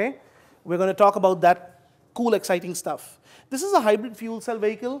 okay? We're going to talk about that cool, exciting stuff. This is a hybrid fuel cell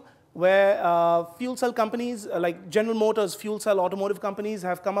vehicle where fuel cell companies like General Motors, fuel cell automotive companies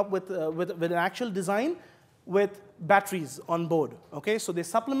have come up with an actual design with batteries on board, okay? So they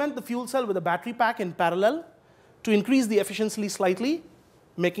supplement the fuel cell with a battery pack in parallel to increase the efficiency slightly,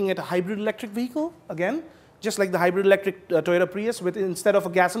 making it a hybrid electric vehicle, again, just like the hybrid electric Toyota Prius, with instead of a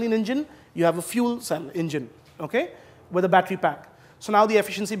gasoline engine, you have a fuel cell engine, okay, with a battery pack. So now the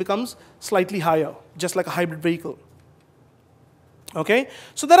efficiency becomes slightly higher, just like a hybrid vehicle. Okay?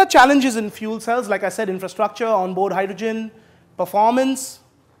 So there are challenges in fuel cells, like I said, infrastructure, onboard hydrogen, performance,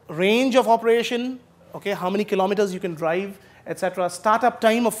 range of operation, okay, how many kilometers you can drive, etc. Startup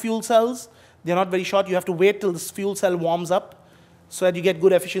time of fuel cells, they're not very short. You have to wait till this fuel cell warms up so that you get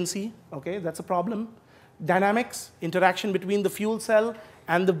good efficiency. Okay, that's a problem. dynamics, interaction between the fuel cell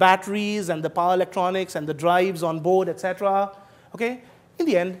and the batteries and the power electronics and the drives on board, etc. Okay? In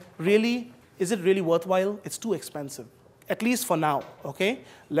the end, really, is it really worthwhile? It's too expensive, at least for now. Okay?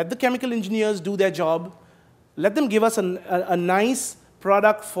 Let the chemical engineers do their job. Let them give us a nice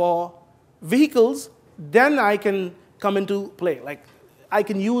product for vehicles. Then I can come into play. Like, I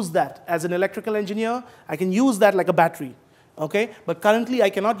can use that as an electrical engineer. I can use that like a battery. Okay? But currently, I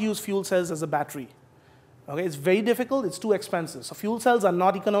cannot use fuel cells as a battery. Okay? It's very difficult. It's too expensive. So fuel cells are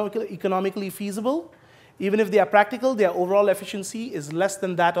not economically feasible. Even if they are practical, their overall efficiency is less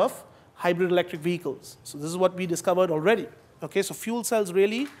than that of hybrid electric vehicles. So this is what we discovered already. Okay? So fuel cells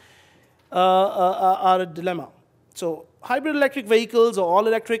really are a dilemma. So hybrid electric vehicles or all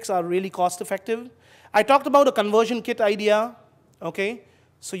electrics are really cost effective. I talked about a conversion kit idea. Okay?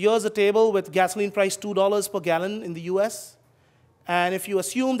 So here's a table with gasoline price $2 per gallon in the US. And if you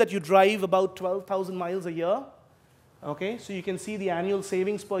assume that you drive about 12,000 miles a year, okay, so you can see the annual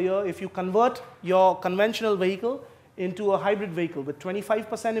savings per year if you convert your conventional vehicle into a hybrid vehicle with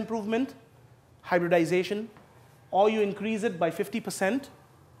 25% improvement, hybridization, or you increase it by 50%,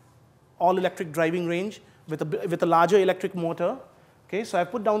 all-electric driving range with a larger electric motor. Okay, so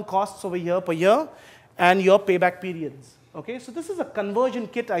I've put down costs over here per year and your payback periods. Okay, so this is a conversion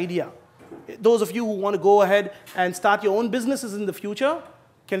kit idea. Those of you who want to go ahead and start your own businesses in the future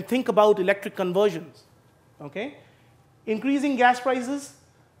can think about electric conversions. Okay? Increasing gas prices,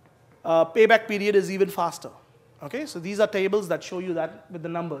 payback period is even faster. Okay? So these are tables that show you that with the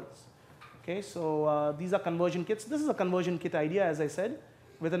numbers. Okay? So these are conversion kits. This is a conversion kit idea, as I said,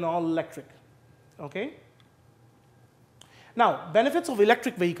 with an all-electric. Okay? Now, benefits of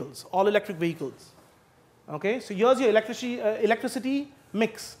electric vehicles, all-electric vehicles. Okay? So here's your electricity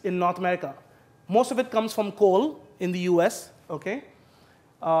mix in North America. Most of it comes from coal in the US. Okay?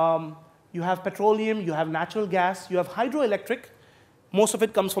 You have petroleum, you have natural gas, you have hydroelectric. Most of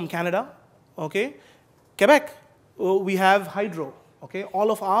it comes from Canada. Okay? Quebec, we have hydro. Okay?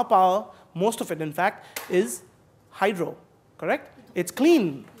 All of our power, most of it, in fact, is hydro. Correct? It's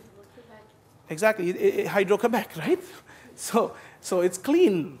clean. Exactly. Hydro-Quebec, right? So it's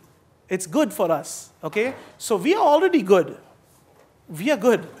clean. It's good for us. Okay? So we are already good. We are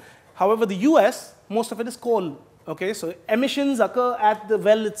good. However, the US, most of it is coal. Okay? So emissions occur at the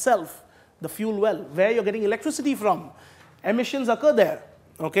well itself, the fuel well, where you're getting electricity from. Emissions occur there.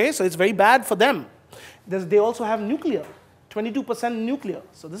 Okay? So it's very bad for them. They also have nuclear, 22% nuclear.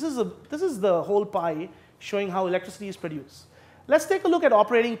 So this is the whole pie showing how electricity is produced. Let's take a look at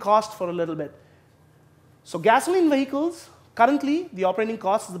operating cost for a little bit. So gasoline vehicles, currently the operating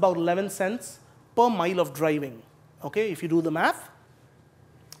cost is about 11 cents per mile of driving. Okay? If you do the math.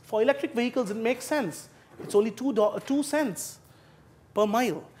 For electric vehicles, it makes sense. It's only 2 cents per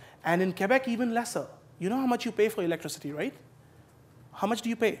mile. And in Quebec, even lesser. You know how much you pay for electricity, right? How much do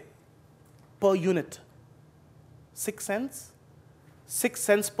you pay per unit? 6 cents? 6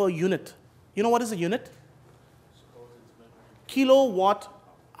 cents per unit. You know what is a unit? Kilowatt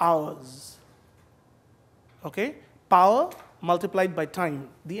hours. Okay? Power multiplied by time,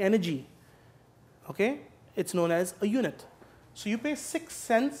 the energy. Okay? It's known as a unit. So you pay 6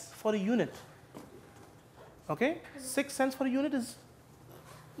 cents for a unit. Okay? 6 cents for a unit is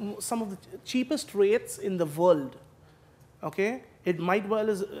some of the cheapest rates in the world. Okay? It might well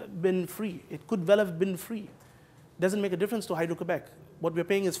have been free. It could well have been free. Doesn't make a difference to Hydro-Quebec. What we're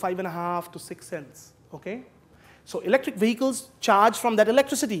paying is 5.5 to 6 cents. Okay? So electric vehicles charge from that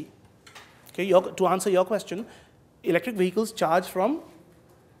electricity. Okay? To answer your question, electric vehicles charge from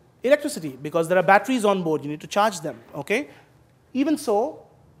electricity because there are batteries on board. You need to charge them. Okay? Even so,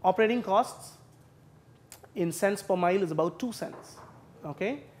 operating costs in cents per mile is about 2 cents.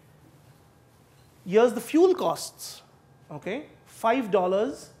 Okay? Here's the fuel costs. Okay?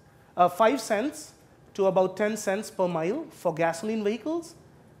 $5 cents to about 10 cents per mile for gasoline vehicles.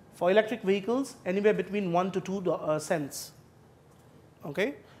 For electric vehicles, anywhere between 1 to 2 cents.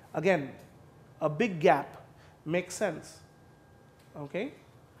 Okay? Again, a big gap makes sense. Okay?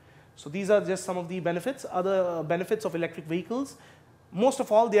 So these are just some of the benefits, other benefits of electric vehicles. Most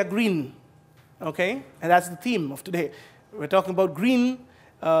of all, they are green. Okay? And that's the theme of today. We're talking about green,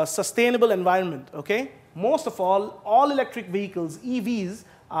 sustainable environment. Okay? Most of all electric vehicles, EVs,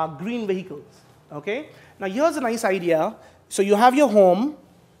 are green vehicles. Okay? Now here's a nice idea. So you have your home.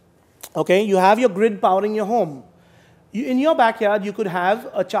 Okay? You have your grid powering your home. In your backyard, you could have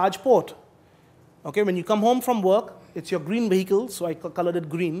a charge port. Okay? When you come home from work, it's your green vehicle, so I colored it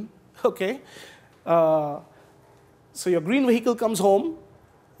green. Okay? So your green vehicle comes home.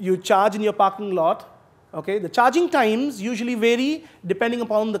 You charge in your parking lot. Okay? The charging times usually vary depending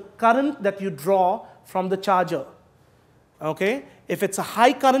upon the current that you draw from the charger. Okay? If it's a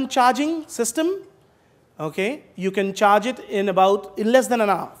high current charging system, okay, you can charge it in less than an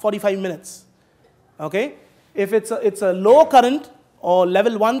hour, 45 minutes. Okay? If it's a low current or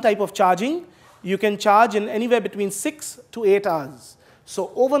level 1 type of charging, you can charge in anywhere between 6 to 8 hours.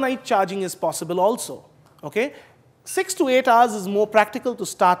 So overnight charging is possible also. Okay? 6 to 8 hours is more practical to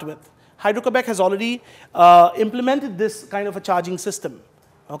start with. Hydro-Quebec has already implemented this kind of a charging system.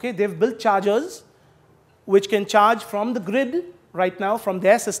 Okay? They've built chargers which can charge from the grid right now from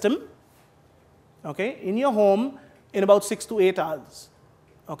their system, okay, in your home in about 6 to 8 hours.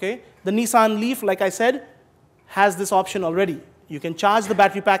 Okay? The Nissan Leaf, like I said, has this option already. You can charge the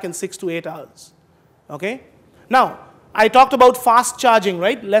battery pack in 6 to 8 hours. Okay? Now, I talked about fast charging,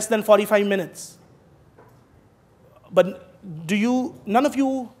 right? Less than 45 minutes. But none of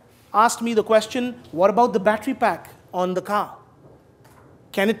you asked me the question, what about the battery pack on the car?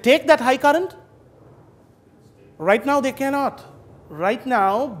 Can it take that high current? Right now, they cannot. Right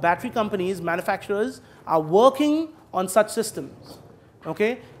now, battery companies, manufacturers are working on such systems.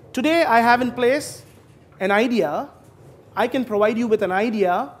 Okay? Today, I have in place an idea. I can provide you with an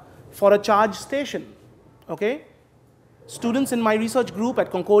idea for a charge station. Okay? Students in my research group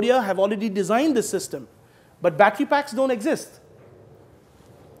at Concordia have already designed this system, but battery packs don't exist.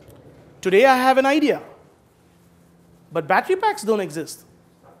 Today, I have an idea, but battery packs don't exist.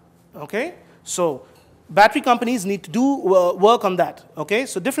 Okay? So, battery companies need to do work on that. Okay?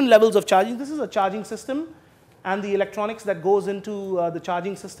 So, different levels of charging. This is a charging system and the electronics that goes into the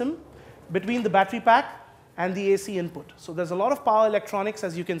charging system between the battery pack and the AC input. So, there's a lot of power electronics,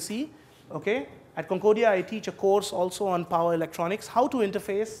 as you can see. Okay? At Concordia, I teach a course also on power electronics, how to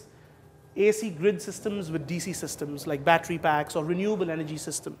interface AC grid systems with DC systems like battery packs or renewable energy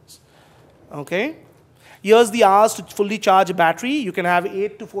systems. Okay? Here's the hours to fully charge a battery. You can have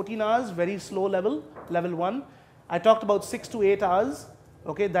 8 to 14 hours, very slow level, level 1. I talked about 6 to 8 hours.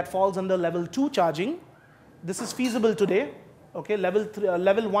 Okay? That falls under level 2 charging. This is feasible today. Okay?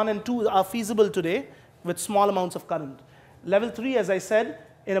 Level 1 and 2 are feasible today with small amounts of current. Level 3, as I said,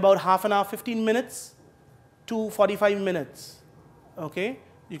 in about half an hour, 15 minutes to 45 minutes. Okay?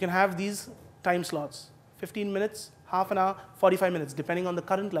 You can have these time slots, 15 minutes, half an hour, 45 minutes, depending on the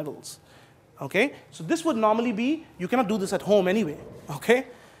current levels. Okay? So this would normally be, you cannot do this at home anyway. Okay?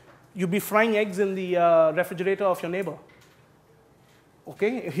 You'd be frying eggs in the refrigerator of your neighbor.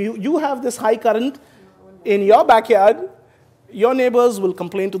 Okay? If you have this high current in your backyard, your neighbors will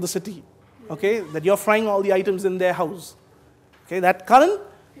complain to the city, okay, that you're frying all the items in their house. Okay? That current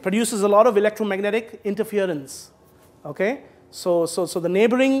produces a lot of electromagnetic interference. Okay? So the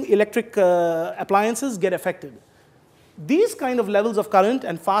neighboring electric appliances get affected. These kind of levels of current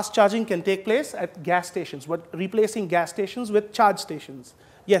and fast charging can take place at gas stations, replacing gas stations with charge stations.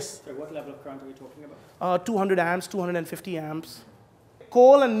 Yes? So what level of current are we talking about? 200 amps, 250 amps.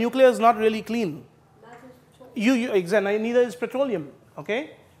 Coal and nuclear is not really clean. Exactly, neither is petroleum.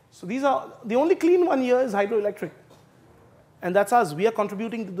 Okay? So these are, the only clean one here is hydroelectric. And that's us. We are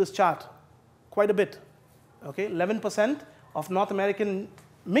contributing to this chart quite a bit. Okay? 11% of North American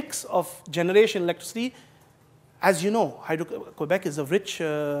mix of generation electricity. As you know, Hydro-Quebec is a rich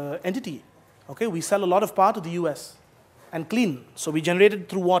entity. Okay? We sell a lot of power to the US and clean. So we generate it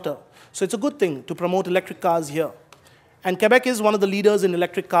through water. So it's a good thing to promote electric cars here. And Quebec is one of the leaders in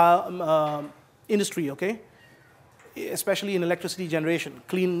electric car industry, okay? Especially in electricity generation,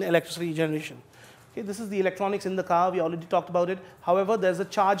 clean electricity generation. Okay, this is the electronics in the car. We already talked about it. However, there's a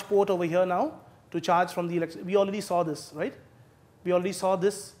charge port over here now to charge from the electricity. We already saw this, right? We already saw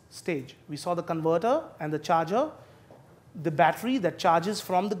this stage. We saw the converter and the charger, the battery that charges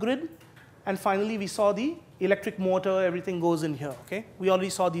from the grid, and finally we saw the electric motor. Everything goes in here, okay? We already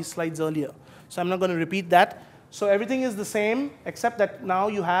saw these slides earlier, so I'm not going to repeat that. So everything is the same, except that now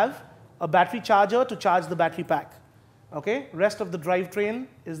you have a battery charger to charge the battery pack. Okay? Rest of the drivetrain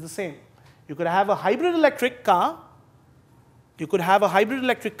is the same. You could have a hybrid electric car. You could have a hybrid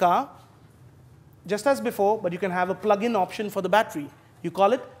electric car just as before, but you can have a plug-in option for the battery. You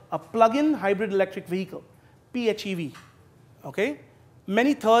call it a plug-in hybrid electric vehicle, PHEV. Okay?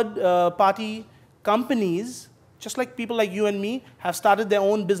 Many third-party companies, just like people like you and me, have started their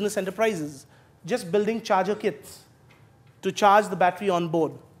own business enterprises, just building charger kits to charge the battery on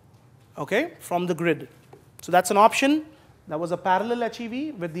board, okay, from the grid. So that's an option. That was a parallel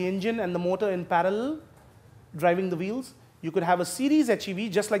HEV with the engine and the motor in parallel driving the wheels. You could have a series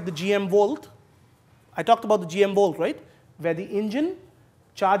HEV just like the GM Volt. I talked about the GM Volt, right? Where the engine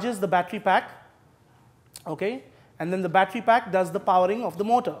charges the battery pack, okay? And then the battery pack does the powering of the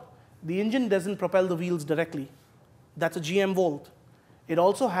motor. The engine doesn't propel the wheels directly. That's a GM Volt. It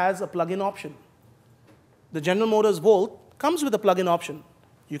also has a plug-in option. the General Motors Volt comes with a plug-in option.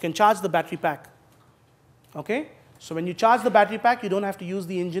 You can charge the battery pack. Okay? So when you charge the battery pack, you don't have to use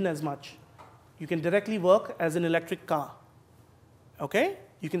the engine as much. You can directly work as an electric car. Okay?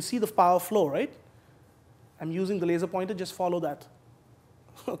 You can see the power flow, right? I'm using the laser pointer, just follow that.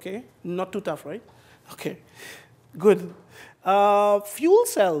 Okay? Not too tough, right? Okay. Good. Fuel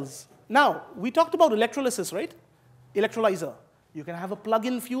cells. Now, we talked about electrolysis, right? Electrolyzer. You can have a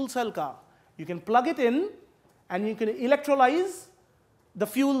plug-in fuel cell car. You can plug it in, and you can electrolyze the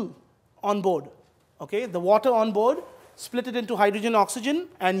fuel on board. Okay? The water on board, split it into hydrogen, oxygen,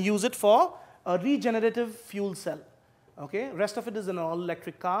 and use it for a regenerative fuel cell. Okay? Rest of it is an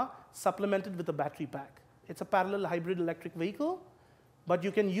all-electric car supplemented with a battery pack. It's a parallel hybrid electric vehicle, but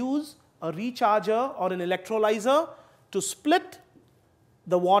you can use a recharger or an electrolyzer to split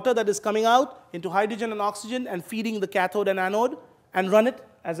the water that is coming out into hydrogen and oxygen and feeding the cathode and anode and run it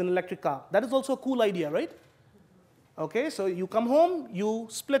as an electric car. That is also a cool idea, right? Okay, so you come home, you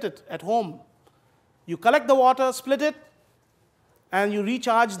split it at home. You collect the water, split it, and you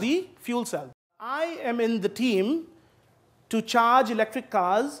recharge the fuel cell. I am in the team to charge electric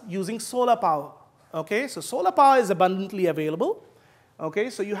cars using solar power. Okay, so solar power is abundantly available.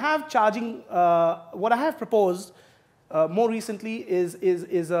 Okay, so you have charging, what I have proposed more recently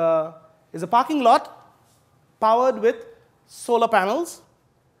is a parking lot powered with solar panels.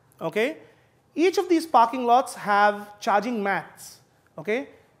 Okay, each of these parking lots have charging mats. Okay,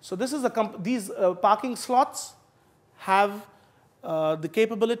 so this is these parking slots have the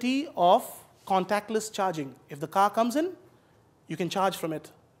capability of contactless charging. If the car comes in, you can charge from it.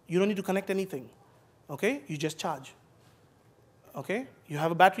 You don't need to connect anything. Okay, you just charge. Okay, you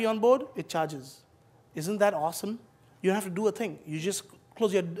have a battery on board, it charges. Isn't that awesome? You don't have to do a thing. You just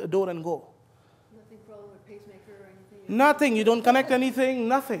close your door and go. Nothing problem with pacemaker or anything? Nothing. You don't connect anything,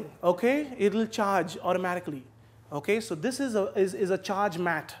 nothing. Okay, it'll charge automatically. Okay, so this is a charge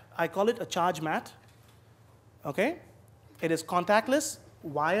mat. I call it a charge mat. Okay, it is contactless,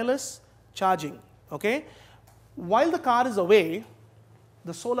 wireless charging. Okay, while the car is away,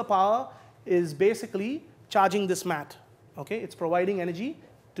 the solar power is basically charging this mat. Okay, it's providing energy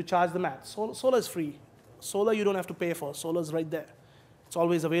to charge the mat. Solar is free. Solar you don't have to pay for. Solar is right there. It's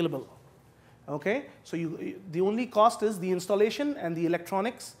always available. Okay, so the only cost is the installation and the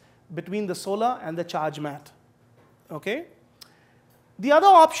electronics between the solar and the charge mat. Okay. The other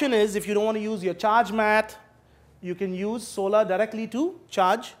option is if you don't want to use your charge mat, you can use solar directly to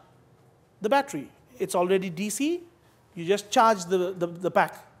charge the battery. It's already DC. You just charge the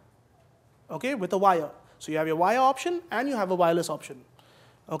pack. Okay, with a wire. So you have your wire option and you have a wireless option.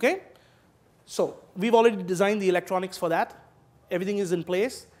 Okay? So we've already designed the electronics for that. Everything is in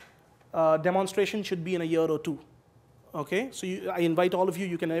place. Demonstration should be in a year or two. Okay? So I invite all of you.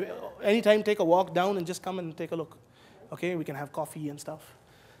 You can anytime take a walk down and just come and take a look. Okay? We can have coffee and stuff.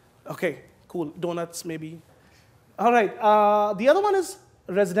 Okay, cool. Donuts maybe. All right. The other one is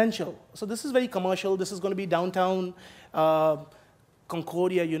residential. So this is very commercial. This is going to be downtown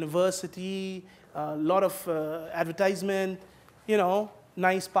Concordia University. A lot of advertisement, you know,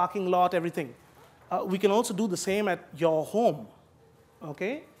 nice parking lot, everything. We can also do the same at your home.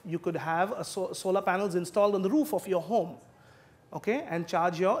 Okay, you could have solar panels installed on the roof of your home. Okay, and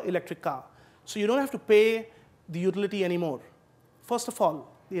charge your electric car. So you don't have to pay the utility anymore. First of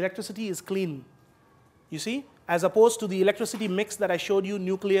all, the electricity is clean. You see, as opposed to the electricity mix that I showed you,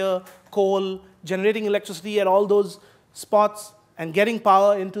 nuclear, coal, generating electricity at all those spots and getting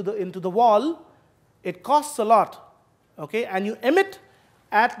power into the wall. It costs a lot, okay? And you emit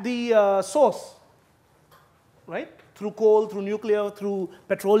at the source, right? Through coal, through nuclear, through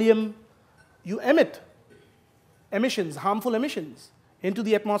petroleum. You emit emissions, harmful emissions, into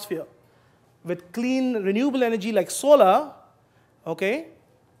the atmosphere. With clean, renewable energy like solar, okay,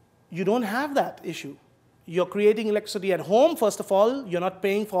 you don't have that issue. You're creating electricity at home, first of all. You're not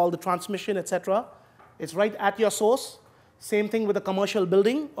paying for all the transmission, etc. It's right at your source. Same thing with a commercial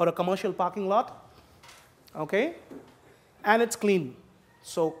building or a commercial parking lot. Okay, and it's clean.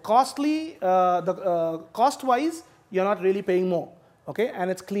 So costly, cost-wise, you're not really paying more. Okay,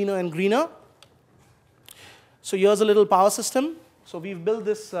 and it's cleaner and greener. So here's a little power system. So we've built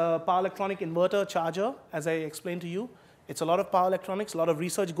this power electronic inverter charger, as I explained to you. It's a lot of power electronics, a lot of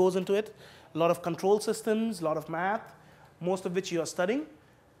research goes into it, a lot of control systems, a lot of math, most of which you are studying.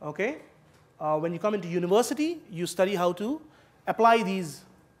 Okay, when you come into university, you study how to apply these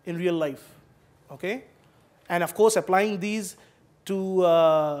in real life. Okay. And of course, applying these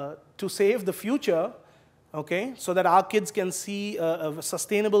to save the future, okay, so that our kids can see a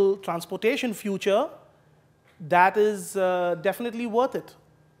sustainable transportation future, that is definitely worth it.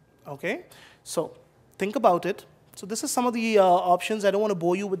 Okay, so think about it. So this is some of the options. I don't want to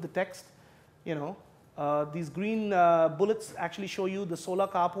bore you with the text. You know, these green bullets actually show you the solar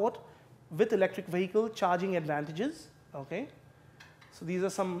carport with electric vehicle charging advantages. Okay. So these are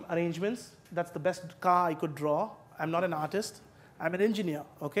some arrangements. That's the best car I could draw. I'm not an artist. I'm an engineer.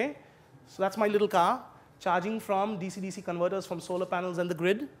 Okay. So that's my little car, charging from DC-DC converters from solar panels and the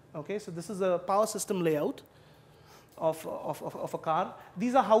grid. Okay. So this is a power system layout of a car.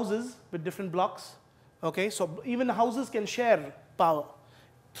 These are houses with different blocks. Okay. So even houses can share power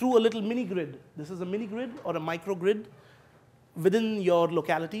through a little mini grid. This is a mini grid or a micro grid within your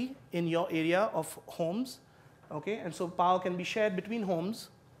locality in your area of homes. Okay. And so power can be shared between homes.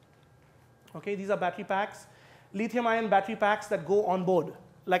 Okay. These are battery packs, lithium-ion battery packs that go on board.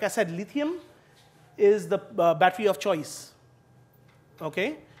 Like I said, lithium is the battery of choice,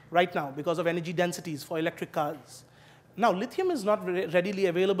 okay, right now because of energy densities for electric cars. Now, lithium is not readily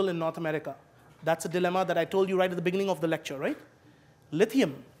available in North America. That's a dilemma that I told you right at the beginning of the lecture, right?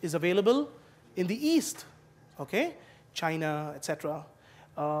 Lithium is available in the East, okay, China, etc.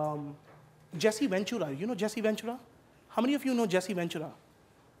 Jesse Ventura, you know Jesse Ventura? How many of you know Jesse Ventura?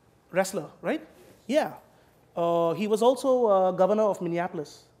 Wrestler, right? Yeah. He was also governor of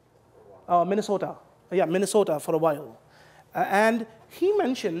Minneapolis, Minnesota. Yeah, Minnesota for a while. And he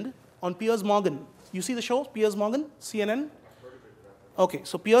mentioned on Piers Morgan. You see the show, Piers Morgan, CNN? Okay,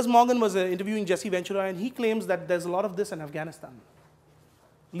 so Piers Morgan was interviewing Jesse Ventura, and he claims that there's a lot of this in Afghanistan.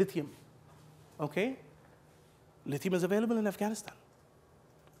 Lithium, okay? Lithium is available in Afghanistan,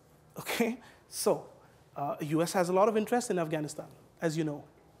 okay? So, US has a lot of interest in Afghanistan, as you know,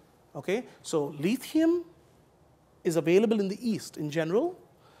 okay? So, lithium is available in the East in general,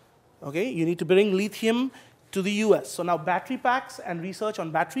 okay? You need to bring lithium to the US. So now battery packs and research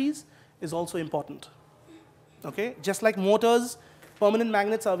on batteries is also important, okay? Just like motors, permanent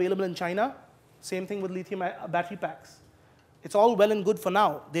magnets are available in China, same thing with lithium battery packs. It's all well and good for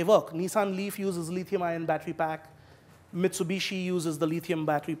now. They work. Nissan Leaf uses lithium-ion battery pack. Mitsubishi uses the lithium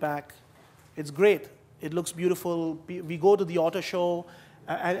battery pack. It's great. It looks beautiful. We go to the auto show,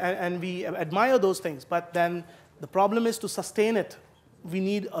 and we admire those things, but then the problem is to sustain it. We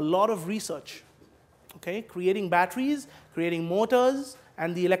need a lot of research, okay? Creating batteries, creating motors,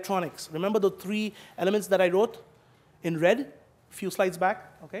 and the electronics. Remember the 3 elements that I wrote in red a few slides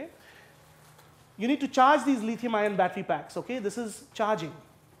back, okay? You need to charge these lithium-ion battery packs, okay? This is charging.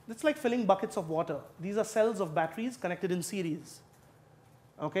 It's like filling buckets of water. These are cells of batteries connected in series,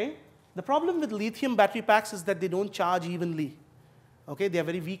 okay? The problem with lithium battery packs is that they don't charge evenly, okay? They are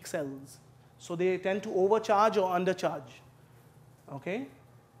very weak cells. So they tend to overcharge or undercharge, okay?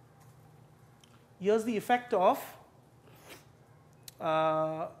 Here's the effect of,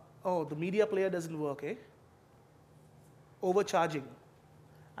 oh, the media player doesn't work, eh? Overcharging.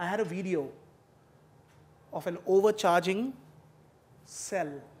 I had a video of an overcharging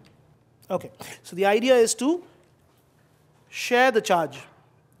cell. Okay, so the idea is to share the charge.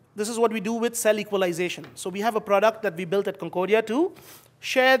 This is what we do with cell equalization. So we have a product that we built at Concordia to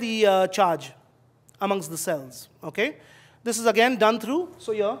share the charge amongst the cells, okay? This is again done through,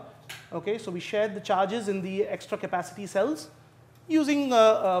 so here, okay, so we shared the charges in the extra capacity cells using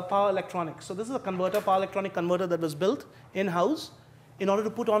power electronics. So this is a converter, power electronic converter that was built in-house in order to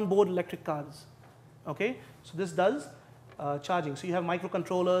put on board electric cars, okay? So this does charging. So you have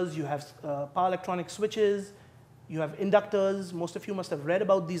microcontrollers, you have power electronic switches, you have inductors. Most of you must have read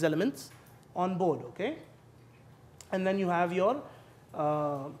about these elements on board, okay? And then you have your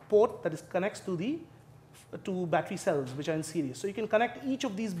port that connects to the battery cells, which are in series. So you can connect each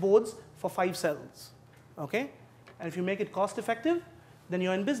of these boards for 5 cells, okay? And if you make it cost effective, then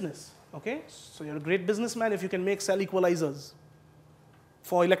you're in business, okay? So you're a great businessman if you can make cell equalizers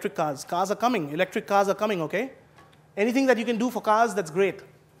for electric cars. Cars are coming, electric cars are coming, okay? Anything that you can do for cars, that's great.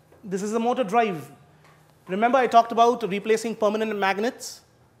 This is a motor drive. Remember I talked about replacing permanent magnets,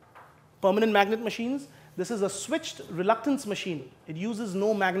 permanent magnet machines? This is a switched reluctance machine. It uses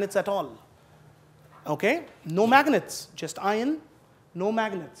no magnets at all. Okay? No magnets, just iron, no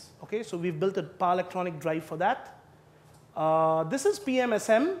magnets. Okay? So we've built a power electronic drive for that. This is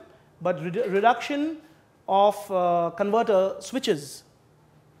PMSM, but reduction of converter switches.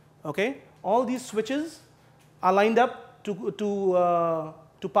 Okay? All these switches are lined up to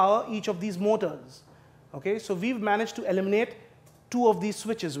power each of these motors. Okay? So we've managed to eliminate 2 of these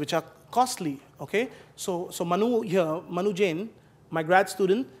switches, which are costly. Okay? So Manu here, Manu Jain, my grad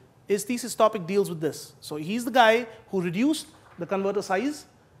student, his thesis topic deals with this. So he's the guy who reduced the converter size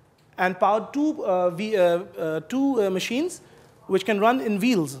and powered 2 machines which can run in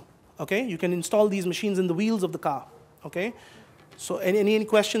wheels. Okay? You can install these machines in the wheels of the car. Okay? So any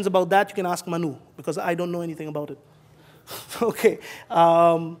questions about that, you can ask Manu, because I don't know anything about it. Okay.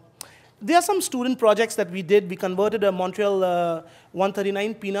 There are some student projects that we did. We converted a Montreal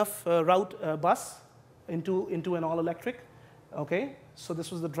 139 PHEV route bus into an all-electric. Okay. So this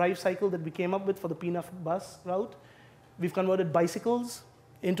was the drive cycle that we came up with for the PHEV bus route. We've converted bicycles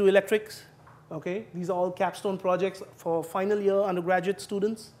into electrics. Okay. These are all capstone projects for final year undergraduate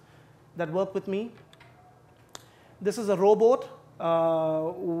students that work with me. This is a rowboat.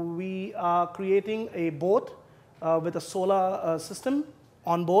 We are creating a boat with a solar system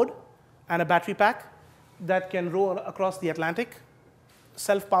on board and a battery pack that can row across the Atlantic,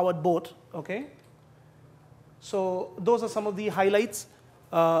 self-powered boat, okay? So those are some of the highlights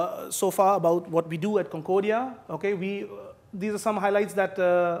so far about what we do at Concordia, okay? These are some highlights that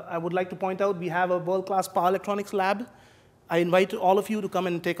I would like to point out. We have a world-class power electronics lab. I invite all of you to come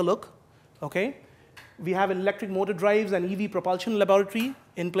and take a look, okay? We have an electric motor drives and EV propulsion laboratory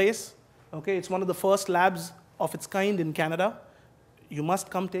in place. Okay, it's one of the first labs of its kind in Canada. You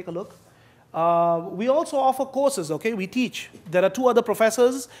must come take a look. We also offer courses, okay? We teach. There are two other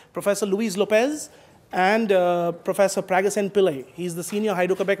professors, Professor Luis Lopez and Professor Pragasen Pillai. He's the Senior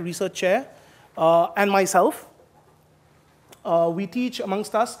Hydro-Quebec Research Chair, and myself. We teach,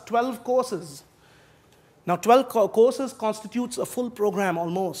 amongst us, 12 courses. Now, 12 courses constitutes a full program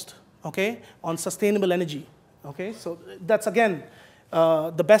almost, okay, on sustainable energy, okay? So that's, again,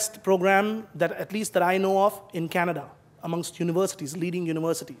 the best program that, at least that I know of in Canada, amongst universities, leading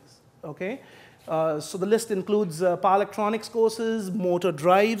universities, okay? So the list includes power electronics courses, motor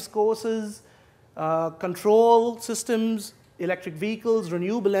drives courses, control systems, electric vehicles,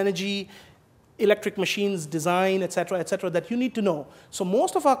 renewable energy, electric machines design, et cetera, that you need to know. So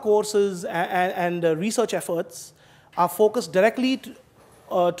most of our courses and research efforts are focused directly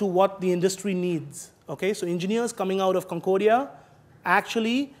to what the industry needs, okay? So engineers coming out of Concordia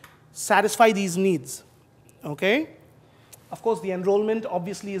actually satisfy these needs, okay? Of course, the enrollment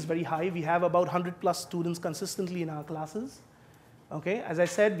obviously is very high. We have about 100+ students consistently in our classes, okay? As I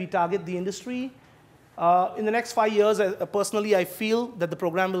said, we target the industry. In the next 5 years, personally, I feel that the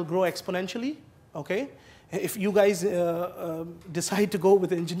program will grow exponentially, okay? If you guys decide to go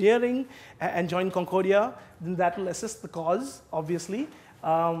with engineering and join Concordia, then that will assist the cause, obviously.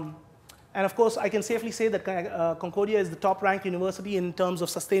 And of course, I can safely say that Concordia is the top-ranked university in terms of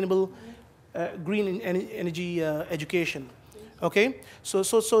sustainable green energy education. Okay?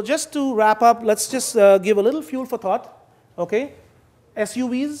 So just to wrap up, let's just give a little fuel for thought. Okay?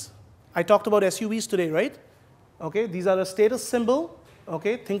 SUVs, I talked about SUVs today, right? Okay? These are a status symbol.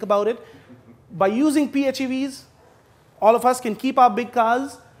 Okay? Think about it. By using PHEVs, all of us can keep our big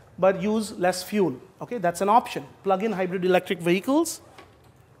cars, but use less fuel. Okay? That's an option. Plug-in hybrid electric vehicles.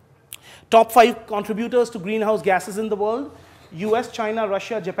 Top 5 contributors to greenhouse gases in the world: US, China,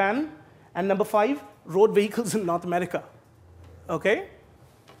 Russia, Japan. And number 5, road vehicles in North America. Okay?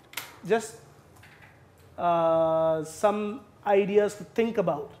 Just some ideas to think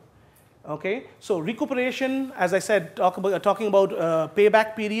about. Okay? So recuperation, as I said, talking about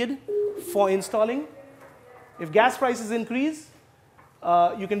payback period for installing. If gas prices increase,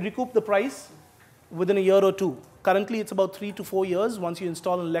 you can recoup the price within a year or two. Currently, it's about 3 to 4 years once you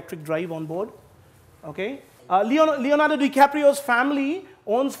install an electric drive on board. Okay? Leonardo DiCaprio's family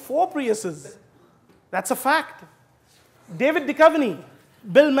owns 4 Priuses. That's a fact. David Duchovny,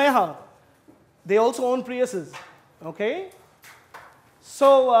 Bill Maher, they also own Priuses. Okay?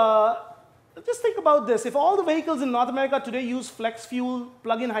 So just think about this. If all the vehicles in North America today use flex fuel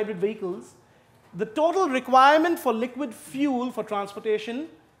plug-in hybrid vehicles, the total requirement for liquid fuel for transportation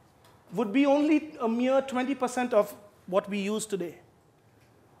would be only a mere 20% of what we use today.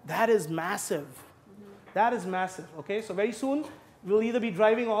 That is massive. That is massive, okay? So very soon, we'll either be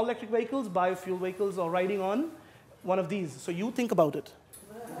driving all electric vehicles, biofuel vehicles, or riding on one of these. So you think about it,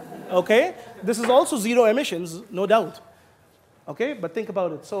 okay? This is also zero emissions, no doubt, okay? But think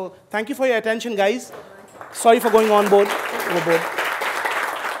about it. So thank you for your attention, guys. Sorry for going overboard.